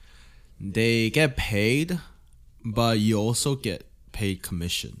because they get paid, but you also get paid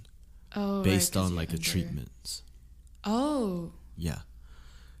commission based on like a treatments. Oh. Yeah.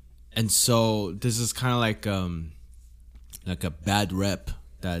 And so this is kind of like a bad rep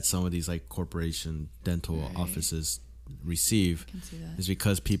that some of these like corporation dental offices receive. I can see that. Is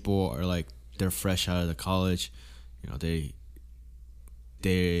because people are like, they're fresh out of the college, you know, they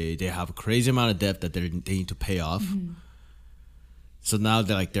have a crazy amount of debt that they need to pay off. So now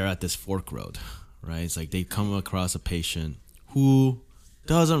they're at this fork road, right? It's like they come across a patient who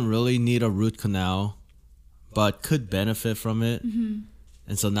doesn't really need a root canal but could benefit from it. And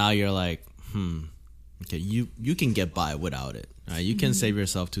so now you're like, okay, you can get by without it, right? You can save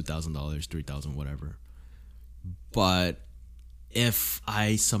yourself $2,000, $3,000, whatever. But if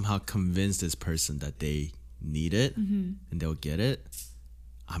I somehow convince this person that they need it and they'll get it,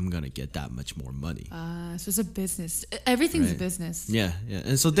 I'm gonna get that much more money. So it's a business. Everything's a Right. business. Yeah.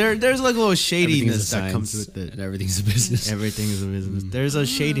 And so there's like a little shadiness Everything's a that comes science, with it. and everything's a business. Everything is a business. There's a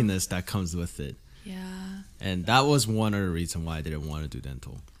shadiness that comes with it. Yeah. And that was one of the reasons why I didn't want to do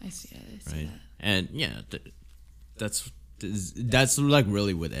dental. I see Right. that. And yeah, that's like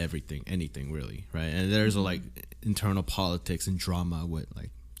really with anything really, right? And there's like internal politics and drama with like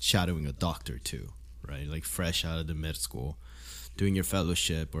shadowing a doctor too, right? Like fresh out of the med school, doing your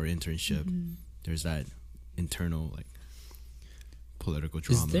fellowship or internship, there's that internal like political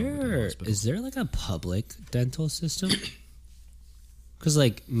drama. Is there like a public dental system? Because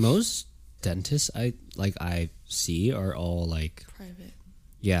like most dentists I see are all like Private.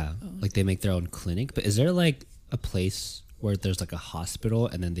 yeah, like they make their own clinic. But is there like a place where there's like a hospital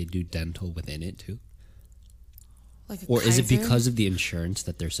and then they do dental within it too? Like a Or is it Kaiser? because of the insurance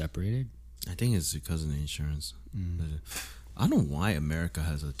that they're separated? I think it's because of the insurance. I don't know why America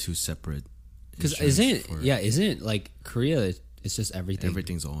has two separate. Because insurance isn't like Korea? It's just everything.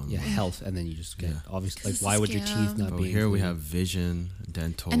 everything's all in Yeah, one. health, and then you just get obviously 'Cause like it's why a would your scam. teeth not But be? here we included? have vision,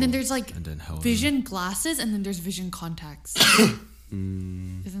 dental, And then there's like and then health. vision glasses, and then there's vision contacts.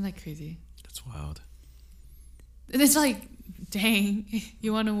 Isn't that crazy? That's wild. And it's like, dang,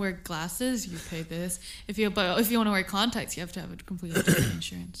 you want to wear glasses, you pay this. If you want to wear contacts, you have to have a completely different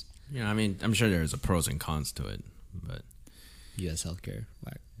insurance. Yeah, I mean, I'm sure there's a pros and cons to it, but U.S. healthcare,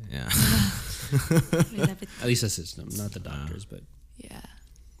 whack. yeah. At least the system, not the doctors, but Yeah.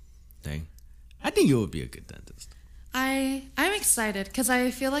 Dang. I think you would be a good dentist. I'm excited because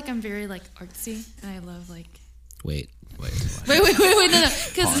I feel like I'm very like artsy, and I love like. wait. Wait. Wait, no,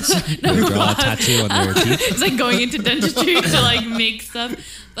 because no, Draw a tattoo on their teeth. it's like going into dentistry to like make stuff.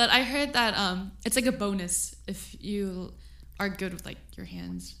 But I heard that it's like a bonus if you are good with like your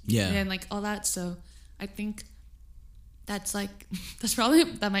hands, Yeah. and like all that. So I think that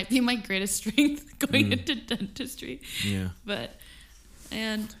might be my greatest strength going into dentistry. Yeah. But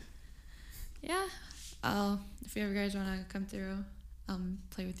and yeah, if you ever guys want to come through,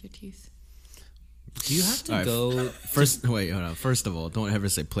 play with your teeth. Do you have to All right. go? First, wait, hold on. First of all, don't ever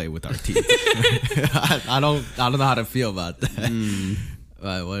say play with our teeth. I don't know how to feel about that.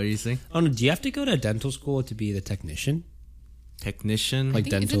 What are you saying? Oh no! Do you have to go to dental school to be the technician? Technician? Like I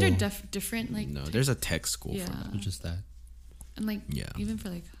think, dental? isn't there different like? No, there's a tech school for Yeah. that. Or just that? And like Yeah. even for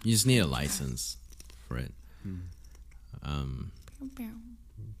like. You just need a license for it.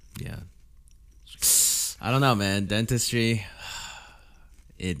 Yeah. I don't know, man. Dentistry,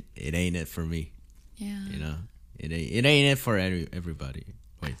 it ain't it for me. Yeah. You know, it ain't it for everybody.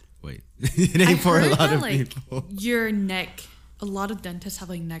 Wait, it ain't for a heard lot that, of like, people. Your neck. A lot of dentists have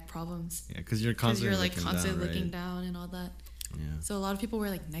like neck problems Yeah, because you're because constantly you're like constantly down, looking right? down and all that. Yeah. So a lot of people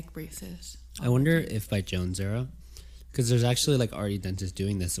wear like neck braces. I wonder if by Joan's era, because there's actually like already dentists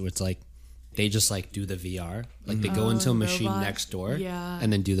doing this, where it's like they just like do the VR, like they go into a machine robot. next door, Yeah.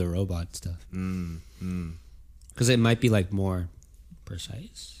 and then do the robot stuff. Because it might be like more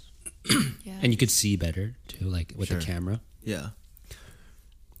precise, Yeah. and you could see better too, like with Sure. the camera. Yeah.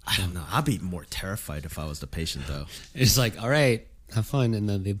 I don't know. I'd be more terrified if I was the patient, though. It's like, all right, have fun, and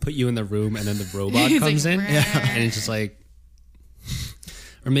then they put you in the room, and then the robot He's comes like, in, "Rah." and it's just like,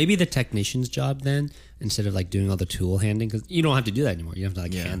 or maybe the technician's job then, instead of like doing all the tool handing, because you don't have to do that anymore. You have to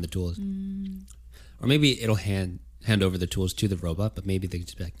like Yeah. hand the tools, or maybe it'll hand over the tools to the robot, but maybe they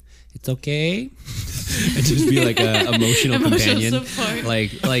just be like, it's okay, and just be like a emotional companion, support.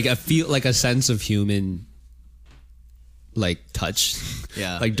 like a sense of human, like touch,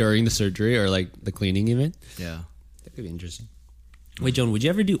 Yeah. like during the surgery or like the cleaning even. Yeah. That could be interesting. Wait, Joan, would you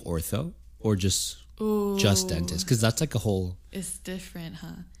ever do ortho or just dentist? Because that's like a whole. It's different,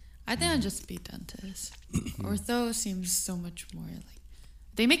 huh? I think I'd just be dentist. Ortho seems so much more like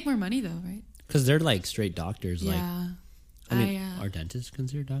they make more money though, right? Because they're like straight doctors. Like, Yeah. I mean, are dentists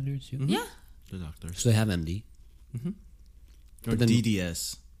considered doctors too? Yeah. The doctors. So they have MD, Or But then-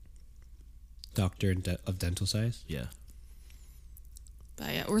 DDS. doctor of dental science. Yeah.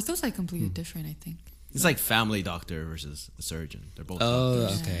 But yeah, ortho's like completely different, I think. It's like family doctor versus a surgeon. They're both Oh,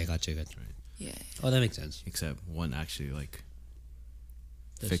 doctors. okay, gotcha. Yeah. Oh, that makes sense. Except one actually like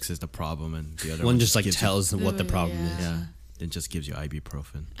fixes the problem and the other One just like gives you- tells them what the problem is. yeah. Then just gives you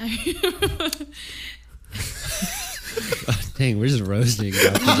ibuprofen. Dang, we're just roasting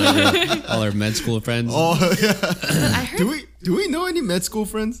doctors, all our med school friends. Oh yeah. But I heard Do we know any med school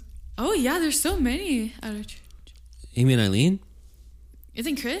friends? Oh yeah, there's so many out of Amy and Eileen,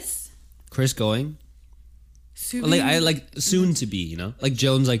 Isn't Chris? Chris going. Subi? Like I like soon to be, you know, like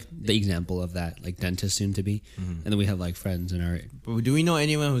Joan's like the example of that, like dentist soon to be, and then we have like friends in our. But do we know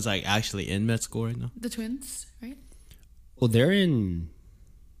anyone who's like actually in med school right now? The twins, right? Well, they're in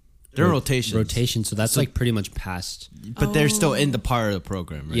They're rotations. rotation, so that's like pretty much past. But they're still in the part of the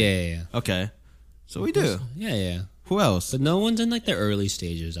program, right? Yeah. Okay. So we do. Yeah. Who else? But no one's in like the early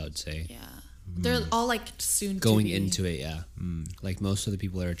stages, I would say. Yeah. They're all like soon Going to be. into it, yeah. Like most of the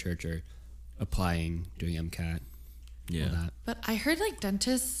people at our church are applying, doing MCAT, all Yeah. that. But I heard like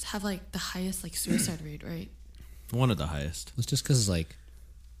dentists have like the highest like suicide rate, right? One of the highest. It's just because like,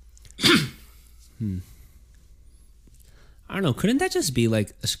 I don't know. Couldn't that just be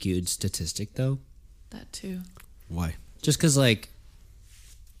like a skewed statistic though? That too. Why? Just because like,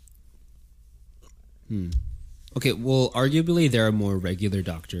 okay, well, arguably there are more regular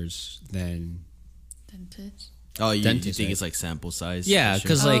doctors than Dentist. Oh, you Dentist, think right? it's like sample size? yeah, issue?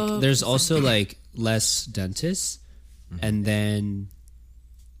 because Oh, like there's also like less dentists, and then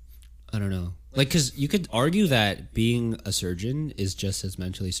I don't know, like because you could argue that being a surgeon is just as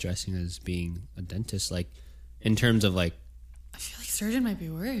mentally stressing as being a dentist, like in terms of like I feel like surgeon might be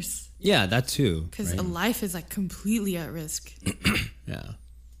worse yeah, that too, because right? a life is like completely at risk. Yeah.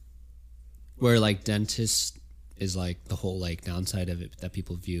 Where like dentist is like the whole like downside of it that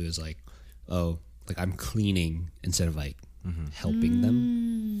people view as like, oh, like I'm cleaning instead of like helping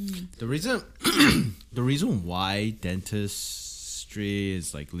them. The reason the reason why dentistry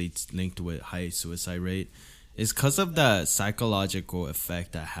is like linked with high suicide rate is because of the psychological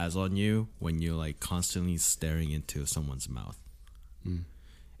effect that has on you when you're like constantly staring into someone's mouth.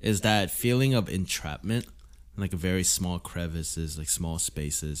 Is that feeling of entrapment, like a very small crevices, like small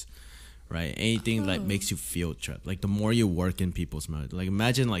spaces, right? Anything like makes you feel trapped. Like the more you work in people's mouth, like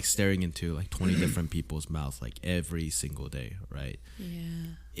imagine like staring into like 20 different people's mouth like every single day, right?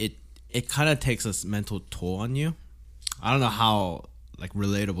 Yeah. It kind of takes a mental toll on you. I don't know how like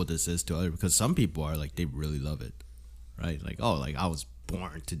relatable this is to other, because some people are like they really love it, right? Like, oh, like I was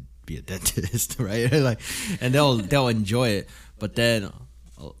born to be a dentist, right? Like, and they'll enjoy it, but then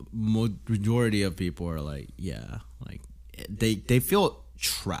majority of people are like, yeah, like they feel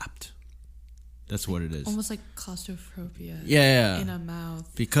trapped. That's what it is. Almost like claustrophobia. Yeah. In a mouth.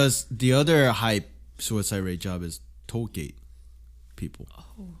 Because the other high suicide rate job is toll gate people. Oh,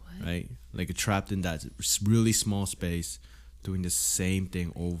 what? Right? Like trapped in that really small space, doing the same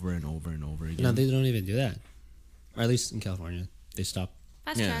thing over and over and over again. No, they don't even do that. Or at least in California, they stop.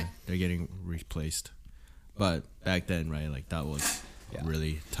 Fast yeah, track. they're getting replaced. But back then, right? Like that was a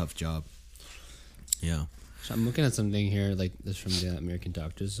really tough job. Yeah. So I'm looking at something here, like this from the American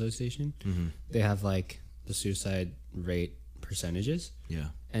Doctors Association. They have like the suicide rate percentages, Yeah.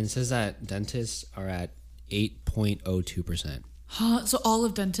 and it says that dentists are at 8.02%. Huh? So all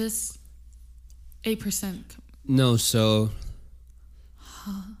of dentists, 8%. No, so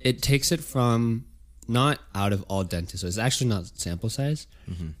it takes it from not out of all dentists. So it's actually not sample size.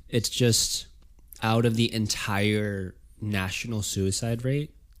 It's just out of the entire national suicide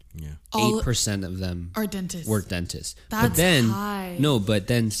rate. Yeah. All 8% of them are dentists. were dentists. That's but then, high. No, but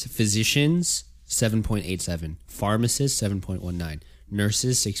then physicians 7.87, pharmacists 7.19,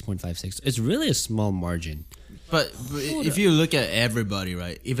 nurses 6.56. It's really a small margin. But if you look at everybody,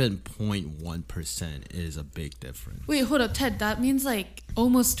 right, even 0.1% is a big difference. Wait, hold up, Ted. That means like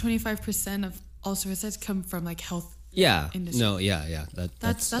almost 25% of all suicides come from like health. Yeah. Industry. No, yeah.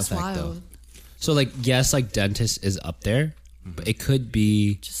 That's a fact, wild. though. So like yes, like dentist is up there, but it could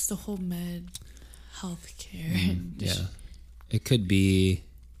be Just the whole healthcare. yeah. It could be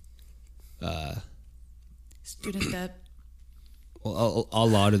Student debt. a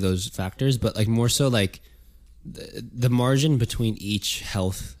lot of those factors, but like more so like the margin between each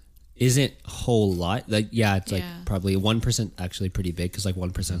health isn't a whole lot. Like yeah, it's like Yeah. probably 1% actually pretty big, because like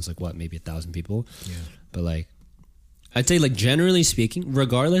 1% is like what, maybe 1,000 people. Yeah. But like I'd say like generally speaking,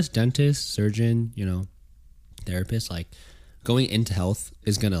 regardless, dentist, surgeon, therapist, like going into health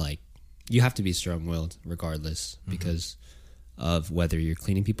is gonna like you have to be strong-willed regardless, because of whether you're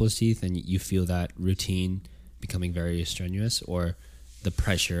cleaning people's teeth and you feel that routine becoming very strenuous, or the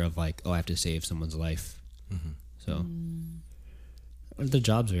pressure of like, oh, I have to save someone's life. So the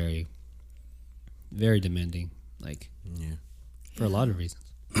job's very, very demanding, like Yeah. for a lot of reasons.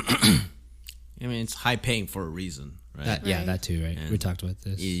 I mean, it's high paying for a reason, right? Yeah, Right. that too, right? And We talked about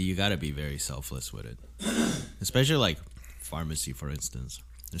this. You got to be very selfless with it. Especially like pharmacy, for instance.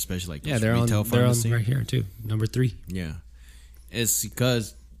 Especially like Yeah, those they're on retail pharmacy. right here too. Number 3. Yeah. It's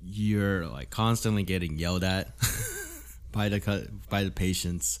because you're like constantly getting yelled at by the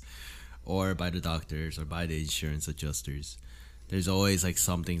patients, or by the doctors, or by the insurance adjusters. There's always like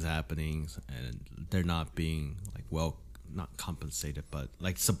something's happening, and they're not being like not compensated, but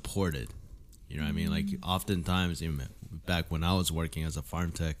like supported. You know what I mean? Like oftentimes, back when I was working as a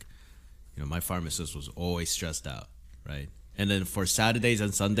farm tech, my pharmacist was always stressed out, right? And then for Saturdays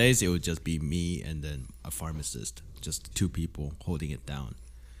and Sundays, it would just be me and then a pharmacist, just 2 people holding it down.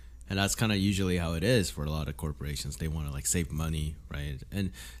 And that's kind of usually how it is for a lot of corporations. They want to like save money, right?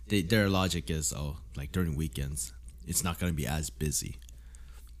 And their logic is, oh, like during weekends, it's not going to be as busy.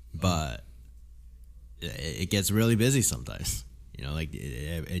 But it gets really busy sometimes. Like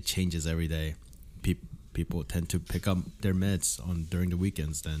it changes every day. People tend to pick up their meds during the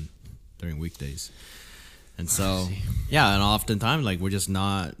weekends than during weekdays. And so, yeah, and oftentimes, like, there's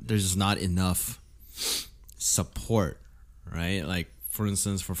just not enough support, right? Like, for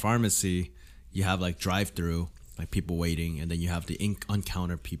instance, for pharmacy, you have like drive-through, like people waiting, and then you have the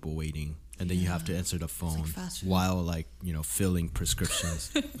on-counter people waiting, and then you have to answer the phone while, like, filling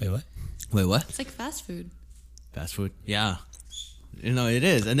prescriptions. Wait, what? It's like fast food. Fast food? Yeah. It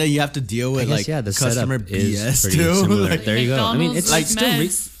is. And then you have to deal with, like, the customer BS, pretty too. similar. Like, there you go. I mean, it's like still,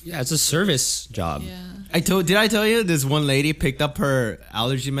 mess. it's a service job. Yeah. did I tell you this one lady picked up her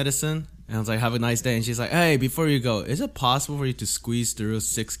allergy medicine? And I was like, have a nice day. And she's like, hey, before you go, is it possible for you to squeeze through a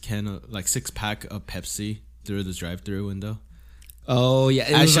 6-pack of Pepsi through the drive-through window? Oh, yeah.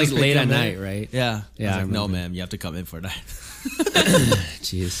 It was like late at night, right? Yeah. Yeah. I was like, no, ma'am, you have to come in for that.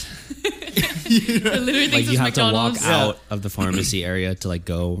 Jeez. Literally Like you have McDonald's. to walk out of the pharmacy area to like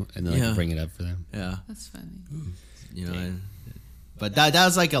go and then like bring it up for them. Yeah. That's funny. But that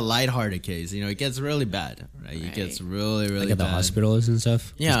was like a lighthearted case. It gets really bad, right? It gets really, really Like at bad. the hospitals and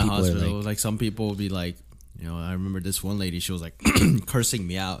stuff? Yeah, People are hospital. like, Like some people will be like, I remember this one lady, she was like cursing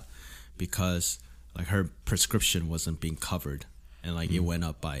me out because like her prescription wasn't being covered, and like it went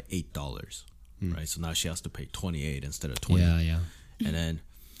up by $8, right? So now she has to pay $28 instead of $20. yeah. And then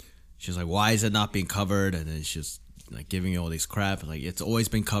she's like, why is it not being covered? And then she's like giving you all these crap. Like, it's always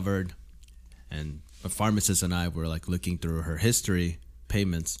been covered. And the pharmacist and I were like looking through her history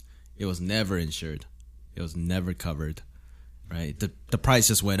payments. It was never insured. It was never covered, right? The price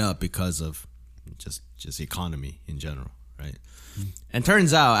just went up because of just economy in general, right? And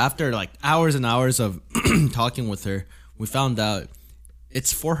turns out after like hours and hours of talking with her, we found out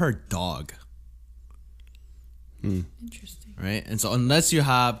it's for her dog. Interesting. Right? And so unless you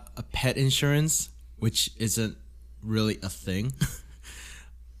have a pet insurance, which isn't really a thing,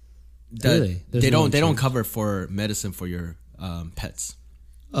 Really? There's they no don't insurance? cover for medicine for your pets.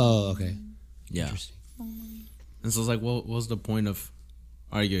 Oh, okay. Yeah. Interesting. And so it's like, well, what's the point of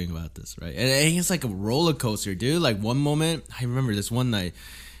arguing about this, right? And it's like a roller coaster, dude. Like one moment, I remember this one night,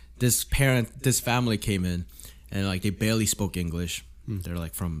 this family came in, and like they barely spoke English. They're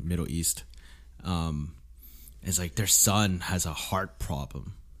like from Middle East. It's like their son has a heart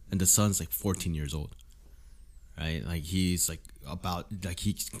problem, and the son's like 14 years old, right? Like he's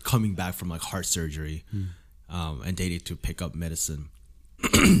he's coming back from like heart surgery, and they need to pick up medicine,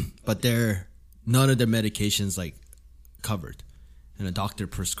 but none of their medications like covered, and a doctor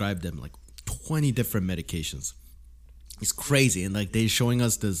prescribed them like 20 different medications. It's crazy, and like they're showing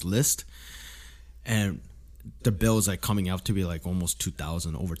us this list, and the bill is like coming out to be like almost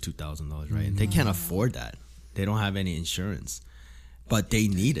over $2,000, right? And they can't afford that. They don't have any insurance, but they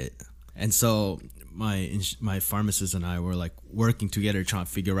need it. And so my pharmacist and I were like working together trying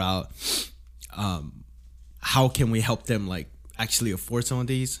to figure out how can we help them like actually afford some of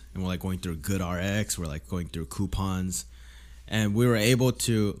these. And we're like going through Good RX, we're like going through coupons, and we were able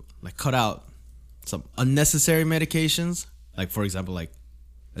to like cut out some unnecessary medications. Like for example, like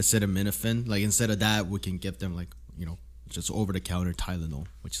acetaminophen. Like instead of that, we can give them like just over-the-counter Tylenol,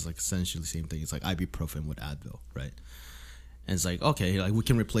 which is like essentially the same thing. It's like ibuprofen with Advil, right? And it's like, okay, like we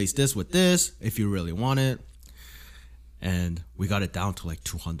can replace this with this if you really want it. And we got it down to like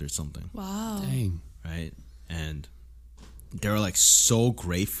 200 something. Wow. Dang. Right? And they were like so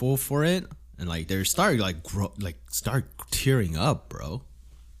grateful for it, and like they started start tearing up, bro.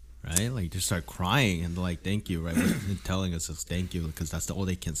 Right? Like they start crying and like thank you, right? And telling us thank you because that's all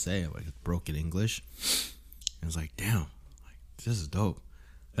they can say, like broken English. And it's like, damn, like this is dope.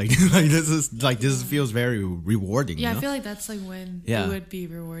 Like this feels very rewarding. Yeah, you know? I feel like that's like when Yeah. it would be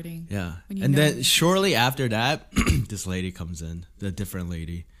rewarding. Yeah. When you And know. then shortly after that, this lady comes in, the different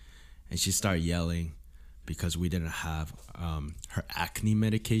lady, and she started yelling because we didn't have her acne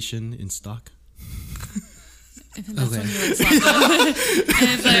medication in stock. And then that's when you like slap them. And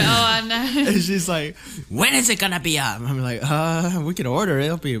it's like, oh, I'm not. And she's like, when is it gonna be up? I'm like, we can order it.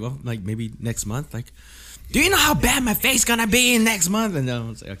 It'll be like maybe next month. Like, do you know how bad my face gonna be next month? And then I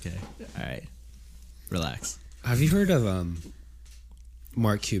was like, okay, all right, relax. Have you heard of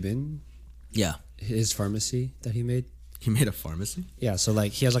Mark Cuban? Yeah. His pharmacy that he made? He made a pharmacy? Yeah, so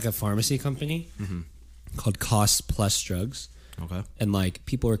like he has like a pharmacy company called Cost Plus Drugs. Okay. And like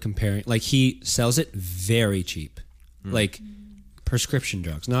people are comparing, like he sells it very cheap, like prescription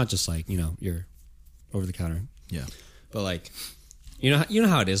drugs, not just like your over the counter. Yeah. But like you know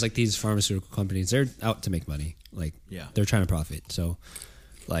how it is. Like these pharmaceutical companies, they're out to make money. Like they're trying to profit. So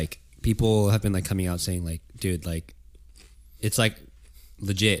like people have been like coming out saying like, dude, like it's like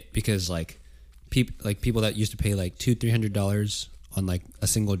legit because like people that used to pay like $200-$300 on like a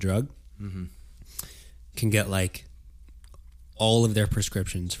single drug can get like all of their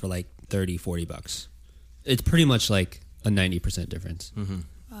prescriptions for like $30-$40, it's pretty much like a 90% difference,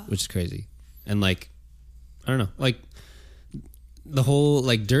 which is crazy. And like, I don't know, like the whole,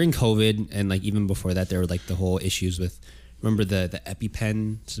 like during COVID and like even before that, there were like the whole issues with, remember the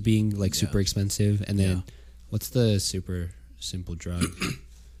EpiPens being like super expensive. And then what's the super simple drug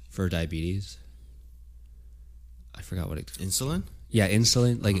for diabetes? I forgot what it's Insulin? Yeah,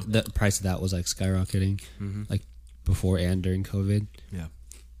 insulin. Like the price of that was like skyrocketing, like before and during COVID. Yeah.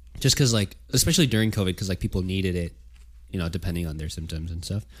 Just because like, especially during COVID, because like people needed it, you know, depending on their symptoms and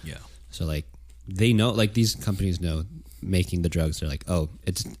stuff. Yeah. So like they know, like these companies know making the drugs. They're like, oh,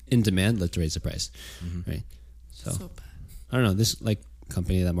 it's in demand. Let's raise the price, right? So bad. I don't know. This like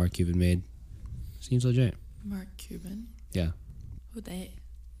company that Mark Cuban made seems legit. Mark Cuban. Yeah, Who they?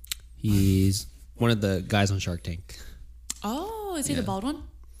 he's one of the guys on Shark Tank. Oh, is he the bald one?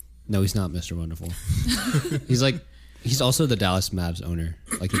 No, he's not Mr. Wonderful. He's also the Dallas Mavs owner,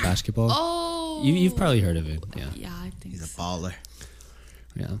 like in basketball. Oh, You've probably heard of it. Yeah, yeah, I think He's a so. baller.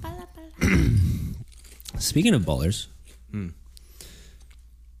 yeah. Bala, bala. Speaking of ballers,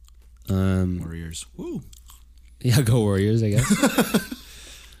 Warriors. Woo. yeah, go Warriors, I guess.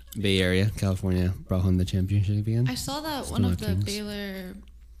 Bay Area, California brought home the championship again. I saw that Still one of not the Kings. Baylor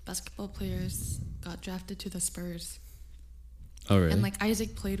basketball players got drafted to the Spurs, Oh, really? and like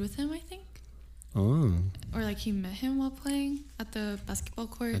Isaac played with him, I think, oh, or like he met him while playing at the basketball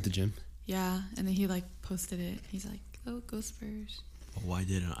court. at the gym. Yeah, and then he like posted it. He's like, "Oh, go Spurs!" Well, why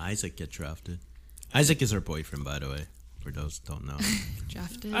didn't Isaac get drafted? Isaac is her boyfriend, by the way, for those who don't know.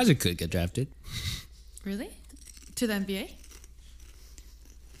 Drafted. Isaac could get drafted. Really? To the NBA?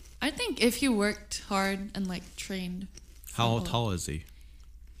 I think if he worked hard and like trained. How for- tall is he?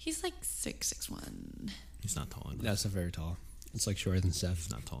 He's like 6'1". He's not tall enough. That's not very tall. It's like shorter than Steph.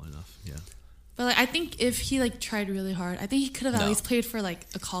 He's not tall enough. Yeah. But like, I think if he like tried really hard, I think he could have at No. least played for like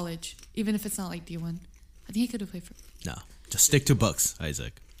a college, even if it's not like D1. I think he could have played for No. Just stick to books,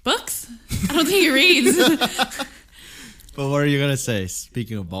 Isaac. books. I don't think he reads. But what are you gonna say?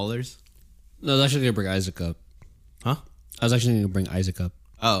 Speaking of ballers, No, I was actually gonna bring Isaac up. huh? I was actually gonna bring Isaac up.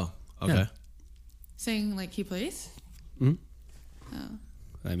 Oh, okay. Yeah. Saying like he plays. Mhm. Oh.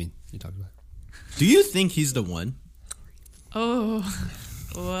 I mean, you talked about it. Do you think he's the one? Oh.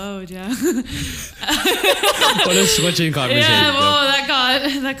 Whoa, Joe. What a switching conversation. Yeah, whoa, that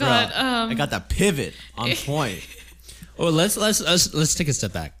got. Bro, I got that pivot on point. Oh, let's take a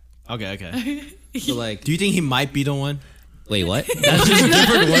step back. Okay. So like, Do you think he might be the one? wait, what? That's just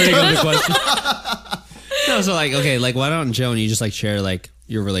different wording of the question. No, so like, okay, like why don't Joan you just like share like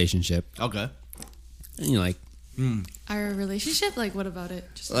your relationship Okay. and you like Our relationship, like what about it?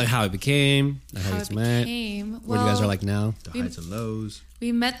 Just like how it became, like how how you it guys met, became. what you guys are like now. The highs and lows.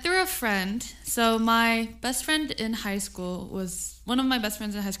 We met through a friend. So my best friend in high school was one of my best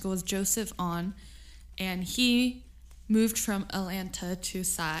friends in high school was Joseph On, and he moved from Atlanta to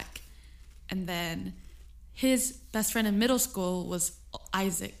Sac, and then his best friend in middle school was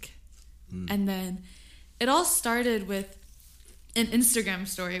Isaac, and then it all started with an Instagram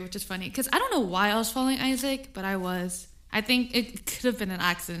story, which is funny because I don't know why I was following Isaac, but I was. I think it could have been an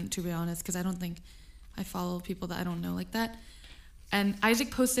accident, to be honest, because I don't think I follow people that I don't know like that. And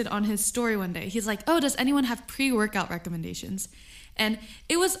Isaac posted on his story one day. He's like, "Oh, does anyone have pre-workout recommendations?" And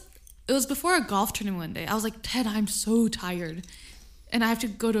it was before a golf tournament one day. I was like, "Ted, I'm so tired, and I have to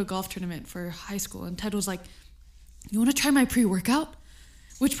go to a golf tournament for high school." And Ted was like, "You want to try my pre-workout?"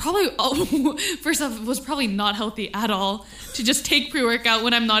 Which probably, first off, was probably not healthy at all to just take pre-workout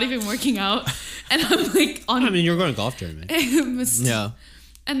when I'm not even working out. And I'm like on. I mean, you're going to golf tournament. Yeah.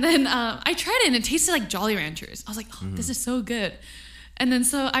 And then I tried it and it tasted like Jolly Ranchers. I was like, "Oh, this is so good." And then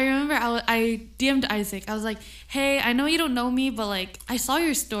so I remember I DM'd Isaac. I was like, "Hey, I know you don't know me, but like I saw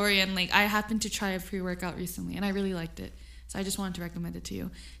your story and like I happened to try a pre-workout recently and I really liked it. So I just wanted to recommend it to you."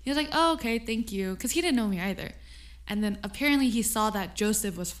 He was like, "Oh, okay, thank you." Because he didn't know me either. And then apparently he saw that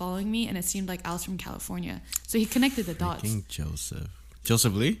Joseph was following me and it seemed like I was from California. So he connected the dots. King Joseph.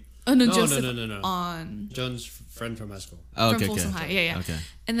 Joseph Lee? Oh, no, No, Joseph no. on... Joan's friend from high school. Oh, from Folsom High. Yeah. Okay.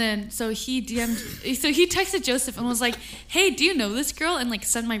 And then so he texted Joseph and was like, "Hey, do you know this girl?" And like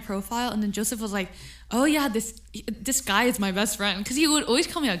sent my profile. And then Joseph was like, "Oh yeah, this guy is my best friend," because he would always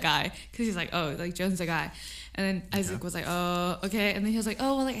call me a guy because he's like, "Oh, like Joan's a guy." And then Isaac was like, "Oh, okay." And then he was like,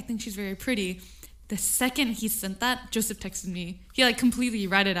 "Oh, well, like I think she's very pretty." The second he sent that, Joseph texted me. He like completely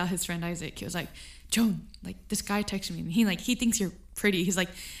ratted out his friend Isaac. He was like, "Joan, like this guy texted me and he thinks you're pretty." He's like,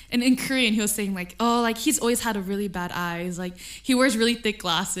 and in Korean he was saying like, "Oh, like he's always had a really bad eyes. Like he wears really thick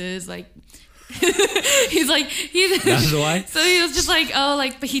glasses. Like he's like he's That's why? So he was just like, "Oh,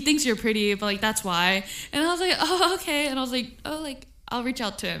 like but he thinks you're pretty, but like that's why." And I was like, "Oh, okay." And I was like, "Oh, like I'll reach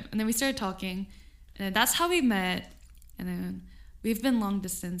out to him." And then we started talking, And then that's how we met. And then we've been long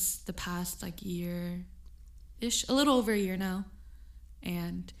distance the past like year-ish, a little over a year now.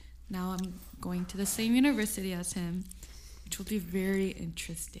 And now I'm going to the same university as him, which will be very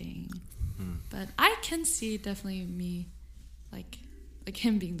interesting. But I can see definitely me, like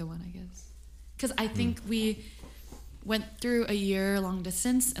him being the one, I guess. Because I think we went through a year long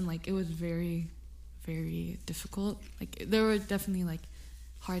distance, and like it was very, very difficult. Like there were definitely like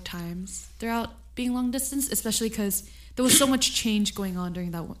hard times throughout being long distance, especially because there was so much change going on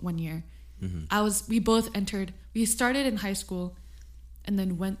during that 1 year. We started in high school and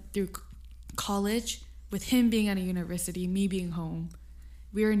then went through college with him being at a university, me being home.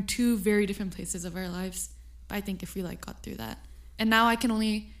 We were in two very different places of our lives. But I think if we like got through that. And now I can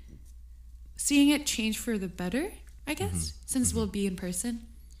only seeing it change for the better, I guess, since we'll be in person.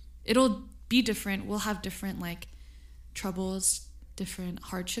 It'll be different. We'll have different like troubles, different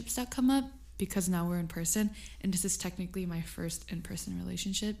hardships that come up because now we're in person. And this is technically my first in-person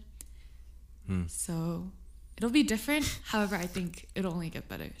relationship. So it'll be different. However, I think it'll only get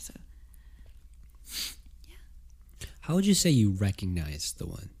better. So How would you say you recognize the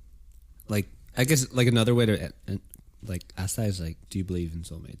one? Like, I guess like another way to like ask that is like, do you believe in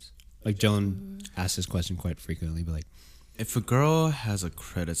soulmates? Like Joan asks this question quite frequently, but like, If a girl has a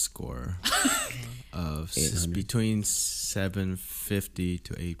credit score of 800. between 750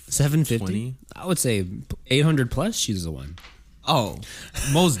 to 820, 750? I would say 800 plus, she's the one. Oh,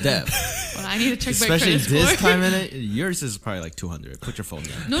 most def. well, I need to check Especially my credit this score. time in it, yours is probably like 200. Put your phone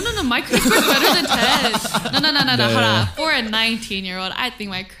down. No, my credit score is better than Ted's. No, hold on. For a 19-year-old, I think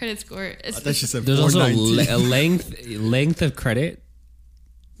my credit score is... I thought she said There's also a 419. length of credit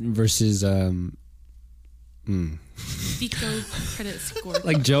versus Pico credit score.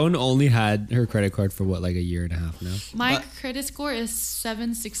 like Joan only had her credit card for what, like a year and a half now. My credit score is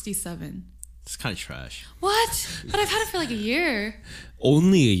 767. It's kind of trash. What? But I've had it for like a year,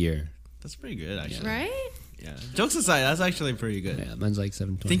 Only a year. That's pretty good, actually. right? Yeah. Jokes aside, that's actually pretty good. Yeah, mine's like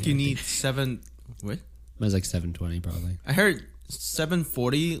 720. I think you need 7. What? Mine's like 720 probably. I heard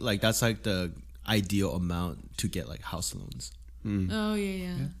 740. Like that's like the ideal amount to get like house loans. Oh,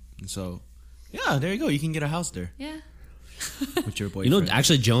 yeah. And so, yeah, there you go. You can get a house there Yeah. with your You boyfriend. know,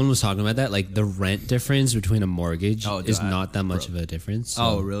 actually, Joan was talking about that. Like the rent difference between a mortgage Oh, dude, is not that much of a difference. So.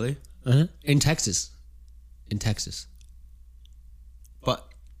 Oh, really? Uh-huh. In Texas. But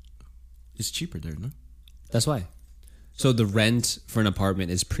it's cheaper there, no? That's why. So the rent for an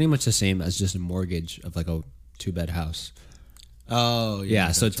apartment is pretty much the same as just a mortgage of like a 2-bed house. Oh,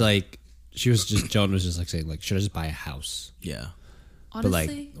 Yeah. So it's like Joan was just like saying like, should I just buy a house? yeah. But like,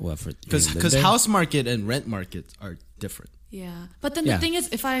 Honestly, what for? Because house market and rent market are different. yeah. But then Yeah. the thing is,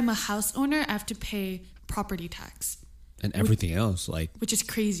 if I'm a house owner, I have to pay property tax, and everything else, like, which is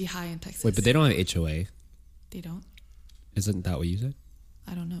crazy high in Texas. wait, but they don't have HOA. They don't? Isn't that what you said?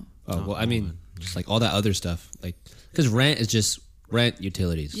 I don't know. Oh, well, I mean, just like all that other stuff, like, because rent is just rent,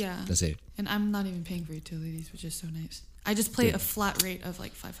 utilities. Yeah. That's it. And I'm not even paying for utilities, which is so nice. I just pay a flat rate of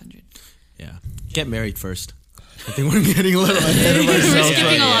like 500. Yeah. Get married first. I think we're getting a little ahead of We're ourselves.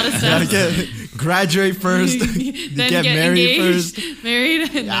 skipping a lot of Gotta stuff. graduate first. Then get married engaged, first.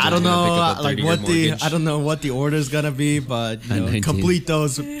 married. Yeah, I Gonna don't know, pick up a like 30-year what the mortgage. I don't know what the order is gonna be, but you know, 19. complete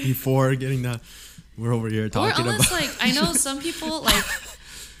those before getting the. We're over here Or talking almost about. like, I know some people, like,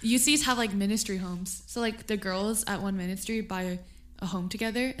 UCs have like ministry homes. So like the girls at one ministry buy a home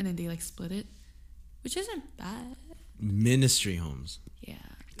together and then they like split it, which isn't bad. Ministry homes. Yeah.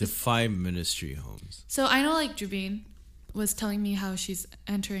 Define ministry homes. So I know like Jubin was telling me how she's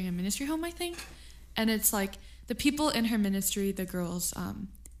entering a ministry home, I think. And it's like the people in her ministry, the girls,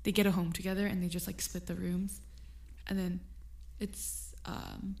 they get a home together and they just like split the rooms. And then it's,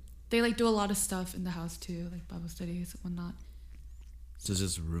 they like do a lot of stuff in the house too, like Bible studies and whatnot. So it's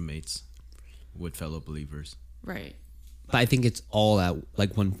just roommates with fellow believers. Right. But I think it's all at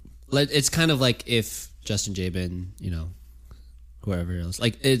like one. Like, it's kind of like if Justin Jabin, you know, whoever else,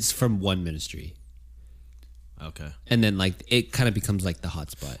 like it's from one ministry, Okay. and then like it kind of becomes like the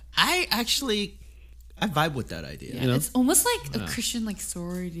hotspot. I vibe with that idea. Yeah, You know? it's almost like a Christian like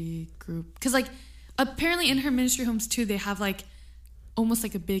sorority group. Because like apparently in her ministry homes too, they have like almost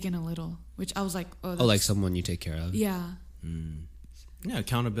like a big and a little, which I was like, oh, Oh, like someone you take care of. yeah, Yeah,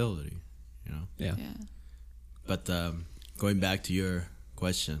 accountability. You know. Yeah. yeah. But going back to your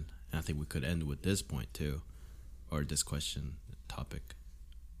question, and I think we could end with this point too, or this question topic.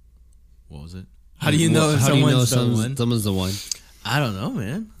 What was it? How do you know if someone's the one? I don't know,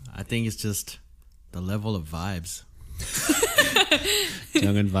 man. I think it's just the level of vibes.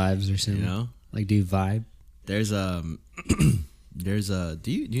 Young and vibes or something. You know, Like, do you vibe? there's do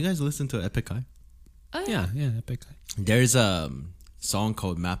you guys listen to Epic Eye? Oh Yeah, that big guy. There's a song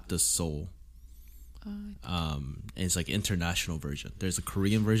called "Map the Soul." It's like international version. There's a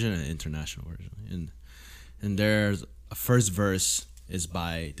Korean version and an international version, and there's a first verse is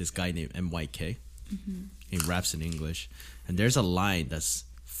by this guy named MYK. He raps in English, and there's a line that's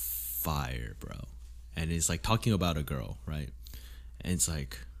fire, bro, and it's like talking about a girl, right? And it's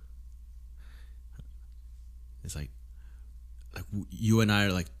like you and I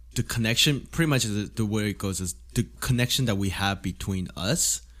are like the connection. Pretty much the way it goes is the connection that we have between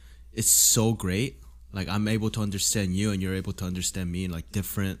us. It's so great. Like I'm able to understand you, and you're able to understand me in like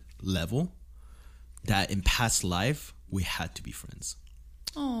different level. That in past life we had to be friends.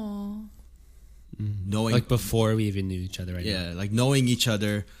 Oh. Knowing Like before we even knew each other, right? yeah, like knowing each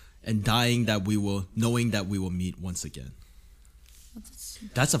other and knowing that we will meet once again.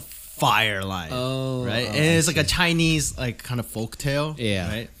 That's a fire line, right? And it's like a Chinese like kind of folk tale,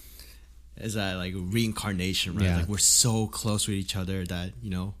 right? It's that like reincarnation, right? Yeah. Like we're so close with each other that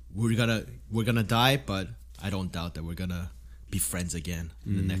we're gonna die, but I don't doubt that we're gonna be friends again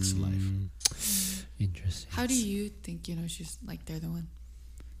in the next life. Interesting. How do you think she's like they're the one,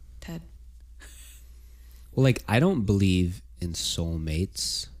 Ted? Well, like I don't believe in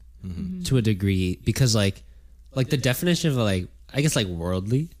soulmates to a degree because like the definition of like I guess like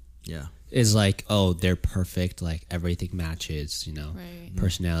worldly is like, oh, they're perfect, like everything matches, Right.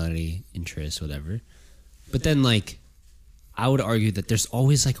 personality, interests, whatever. But then like I would argue that there's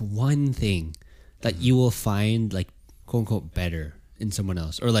always like one thing that you will find like quote unquote better in someone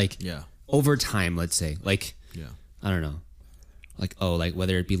else, or like over time, let's say, like I don't know, like like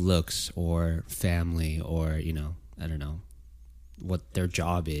whether it be looks or family or I don't know what their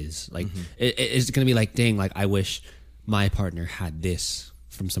job is, like it's gonna be like, dang, like I wish my partner had this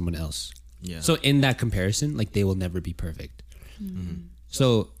from someone else. So in that comparison, like they will never be perfect.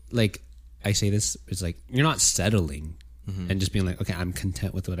 So like I say this, it's like you're not settling and just being like, okay, I'm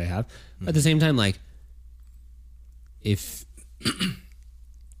content with what I have. At the same time, like if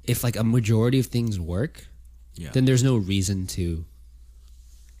like a majority of things work, then there's no reason to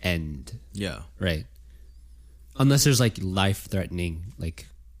end. Right. Unless there's like life threatening, like,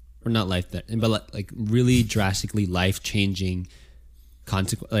 or not life threatening, but like really drastically life changing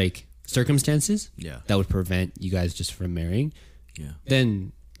like circumstances that would prevent you guys just from marrying.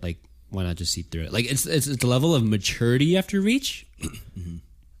 Then like why not just see through it? Like it's the level of maturity you have to reach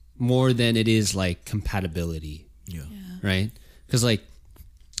more than it is like compatibility. Right? Because like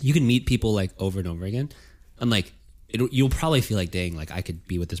you can meet people like over and over again, and like you'll probably feel like, dang, like I could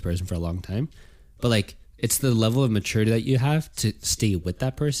be with this person for a long time, but like it's the level of maturity that you have to stay with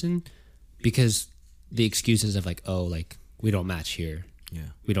that person, because the excuses of like, oh, like we don't match here,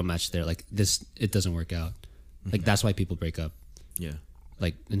 we don't match there, like this, it doesn't work out. Like that's why people break up.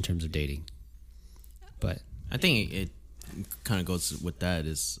 Like in terms of dating. But I think it kind of goes with that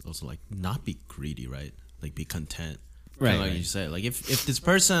is also like not be greedy, right? Like be content. Right. Like you said, like if this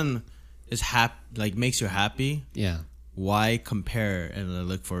person is like makes you happy, why compare and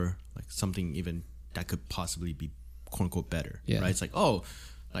look for like something even that could possibly be quote unquote better, right? It's like, oh,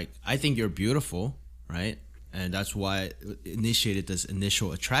 like I think you're beautiful, right? And that's why I initiated this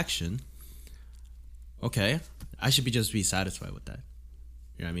initial attraction. Okay, I should just be satisfied with that.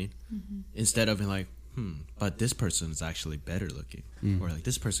 You know what I mean? Instead of being like, but this person is actually better looking, or like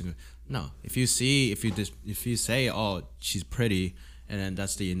this person. No, if you say, oh, she's pretty, and then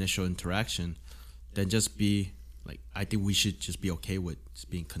that's the initial interaction, then just be like, I think we should just be okay with just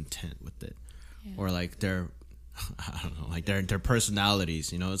being content with it, or like I don't know, like their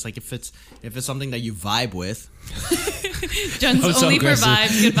personalities. It's like if it's something that you vibe with. John's only for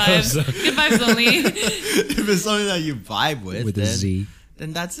vibes, good vibes, good vibes only. If it's something that you vibe with a Z,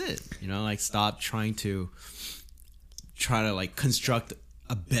 then that's it. Like stop trying to like construct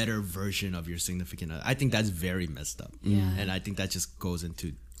a better version of your significant other. I think that's very messed up. And I think that just goes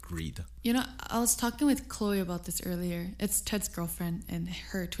into greed. I was talking with Chloe about this earlier. It's Ted's girlfriend and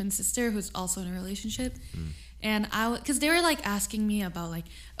her twin sister who's also in a relationship. And because they were like asking me about like,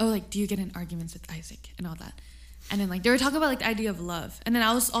 oh, like do you get in arguments with Isaac and all that, and then like they were talking about like the idea of love, and then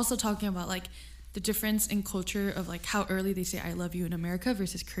I was also talking about like the difference in culture of like how early they say I love you in America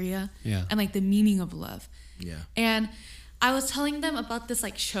versus Korea, and like the meaning of love. And I was telling them about this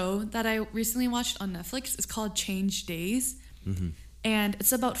like show that I recently watched on Netflix. It's called Change Days, and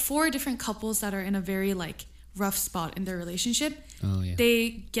it's about 4 different couples that are in a very like rough spot in their relationship.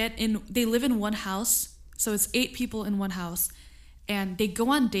 They live in one house. So it's 8 people in one house, and they go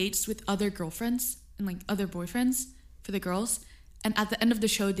on dates with other girlfriends and like other boyfriends for the girls. And at the end of the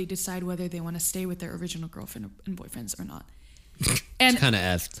show, they decide whether they want to stay with their original girlfriend and boyfriends or not. And Kind of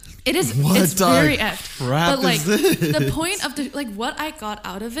effed. it is. What It's the very effed. crap But like is this? the point of the like what I got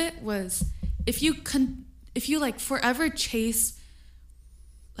out of it was if you like forever chase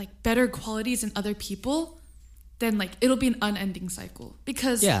like better qualities in other people, then like it'll be an unending cycle.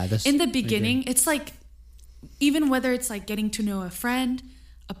 Because in the beginning, it's like even whether it's like getting to know a friend,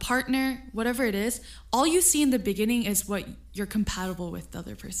 a partner, whatever it is, all you see in the beginning is what you're compatible with the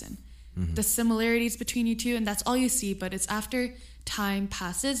other person. The similarities between you two, and that's all you see. But it's after time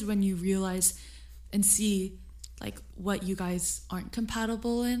passes when you realize and see like what you guys aren't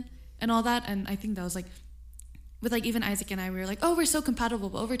compatible in and all that. And I think that was like with like even Isaac and I, we were like, oh, we're so compatible,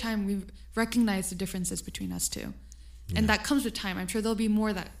 but over time we recognize the differences between us too. And that comes with time. I'm sure there'll be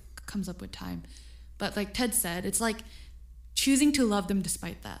more that comes up with time. But like Ted said, it's like choosing to love them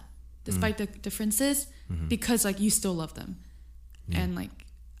despite that, despite the differences, because like you still love them. And like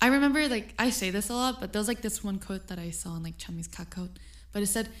I remember, like I say this a lot, but there was like this one quote that I saw in like Chami's Kakao, but it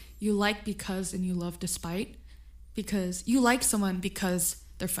said, you like because and you love despite, because you like someone because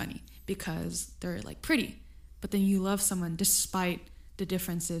they're funny, because they're like pretty, but then you love someone despite the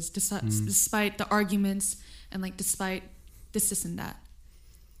differences, despite the arguments, and like despite this and that.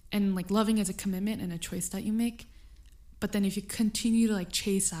 And like loving is a commitment and a choice that you make. But then if you continue to like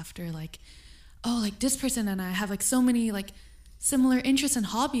chase after like, oh, like this person and I have like so many like similar interests and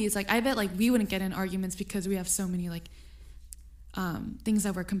hobbies, like I bet like we wouldn't get in arguments because we have so many like things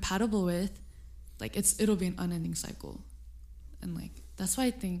that we're compatible with. Like it'll be an unending cycle. And like that's why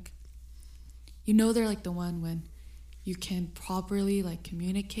I think they're like the one when you can properly like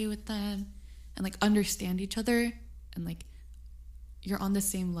communicate with them and like understand each other, and like you're on the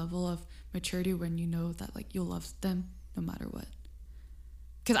same level of maturity when you know that like you'll love them no matter what.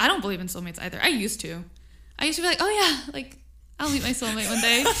 Because I don't believe in soulmates either. I used to be like, oh yeah, like I'll meet my soulmate one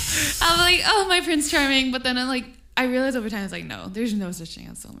day. I'll be like, oh, my Prince Charming. But then I realized over time, it's like, no, there's no such thing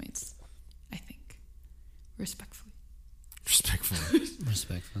as soulmates. I think. Respectfully.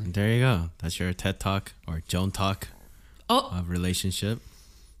 There you go. That's your TED Talk or Joan Talk of relationship.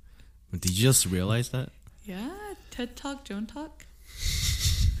 Did you just realize that? Yeah, TED Talk, Joan Talk.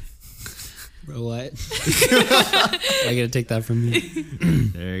 Bro, what? I gotta take that from you.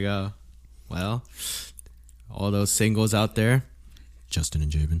 There you go. Well, all those singles out there, Justin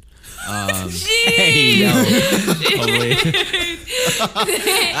and Jabin. Hey, yo.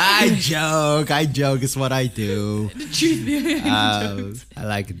 I joke. It's what I do. The truth behind jokes. I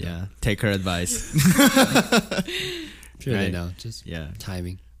like it. Yeah, take her advice. Sure, they know. Just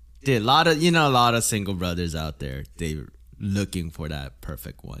timing. Dude, a lot of single brothers out there. They're looking for that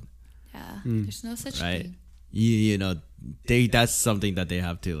perfect one. Yeah, there's no such thing. That's something that they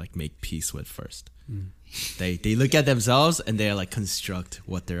have to like make peace with first. They look at themselves and they like construct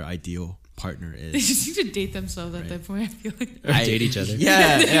what their ideal partner is. They just need to date themselves at that point. I feel like or date each other.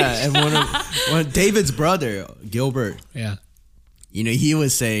 Yeah. And one of David's brother, Gilbert. Yeah. He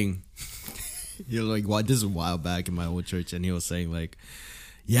was saying, like, what? This is a while back in my old church, and he was saying like,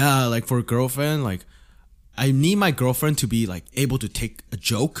 yeah, like for a girlfriend, like I need my girlfriend to be like able to take a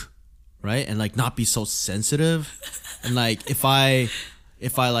joke, right, and like not be so sensitive, and like if I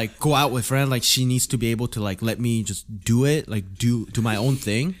like go out with friends, like she needs to be able to like let me just do it, like do my own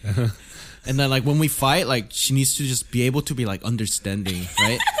thing. And then like when we fight, like she needs to just be able to be like understanding,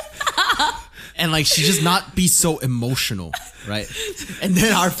 right? And like she just not be so emotional, right? And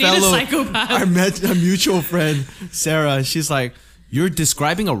then our mutual friend Sarah, she's like, you're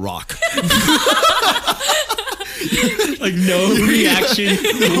describing a rock. Like no reaction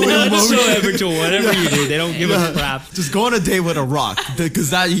whatsoever to whatever you do. They don't give a crap. Just go on a date with a rock,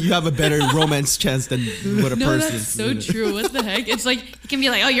 because that you have a better romance chance than with a person. That's so true. What the heck? It's like you can be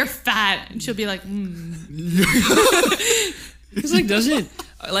like, oh, you're fat, and she'll be like, It's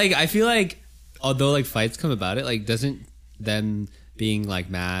like I feel like although like fights come about it, like doesn't them being like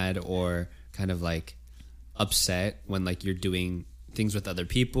mad or kind of like upset when like you're doing things with other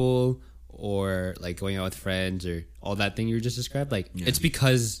people or like going out with friends or all that thing you just described, like it's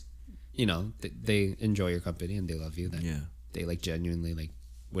because they enjoy your company and they love you, that they like genuinely like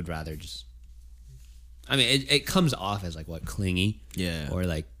would rather just, I mean it comes off as like what, clingy or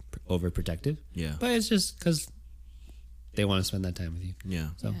like overprotective, but it's just because they want to spend that time with you.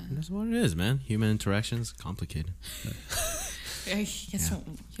 So that's what it is, man. Human interactions complicated. I guess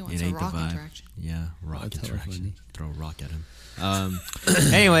he wants a rock interaction. Yeah, rock interaction. Throw a rock at him.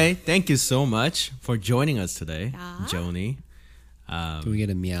 Anyway, thank you so much for joining us today, Joni. Can we get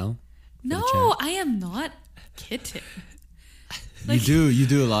a meow? No, I am not kitten. You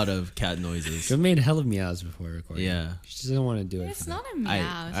do a lot of cat noises. Joan made hell of meows before recording. Yeah. She doesn't want to do it. It's for not that. a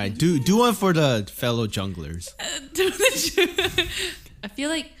meow. I do one for the fellow junglers. I feel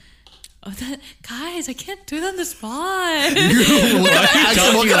like, guys, I can't do it on the spot.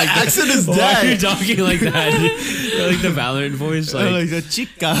 What kind of accent is Why are you that? talking like that? You're like the Valorant voice. Like the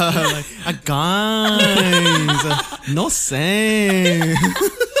chica, like, guys, no sé.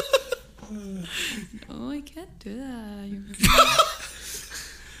 Oh, I can't do that.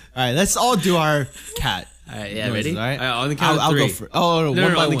 All right, let's all do our cat. All right, yeah, noises, ready? all right? On the count of I'll three. go for. Oh, No,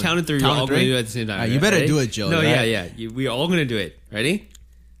 one by on the one. count of three, we're all going to do it at the same time. All right, you better Ready? do it, Joe. No, right? yeah. We're all going to do it. Ready?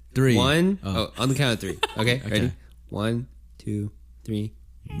 3. One. Oh. On the count of three. Okay, ready? 1, 2, 3.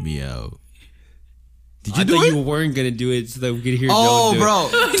 Meow. Did I you do thought it? you weren't going to do it so that we could hear Oh, Joan do bro.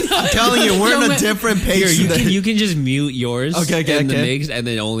 I'm telling you, we're in a different it. Here, page. you can just mute yours Okay, in the okay. mix and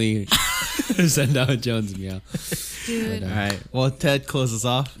then only send out Joan's meow. Dude. All right. Well, Ted, close us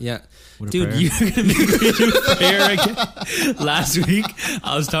off. Yeah. With a Dude, prayer. you're going to make me do prayer again. Last week,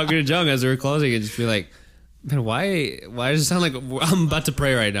 I was talking to Jung as we were closing and just be like, man, why does it sound like I'm about to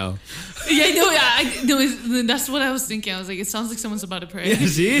pray right now? Yeah, that's what I was thinking. I was like, it sounds like someone's about to pray. Yeah,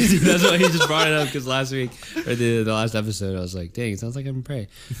 see? That's why he just brought it up because last week, or the last episode, I was like, dang, it sounds like I'm going to pray.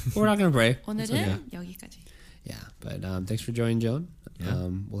 But we're not going to pray. 오늘은 여기까지. Yeah, but thanks for joining, Joan. Yeah.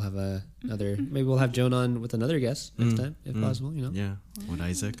 We'll have maybe we'll have Joan on with another guest next time, if possible, you know? Yeah. With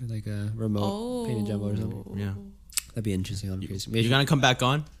Isaac. Like a remote paint and jumbo or something. Yeah. That'd be interesting. I'm curious. You gonna come back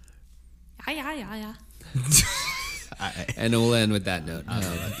on? Yeah. And we'll end with that note.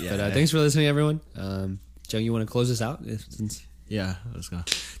 Thanks for listening, everyone. Joan, you want to close us out? Yeah. Let's go.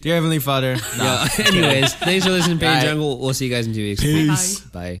 Dear Heavenly Father. Yeah. Anyways, thanks for listening to Pain Bye. Jungle. We'll see you guys in 2 weeks. Peace.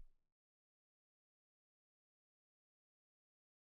 Bye.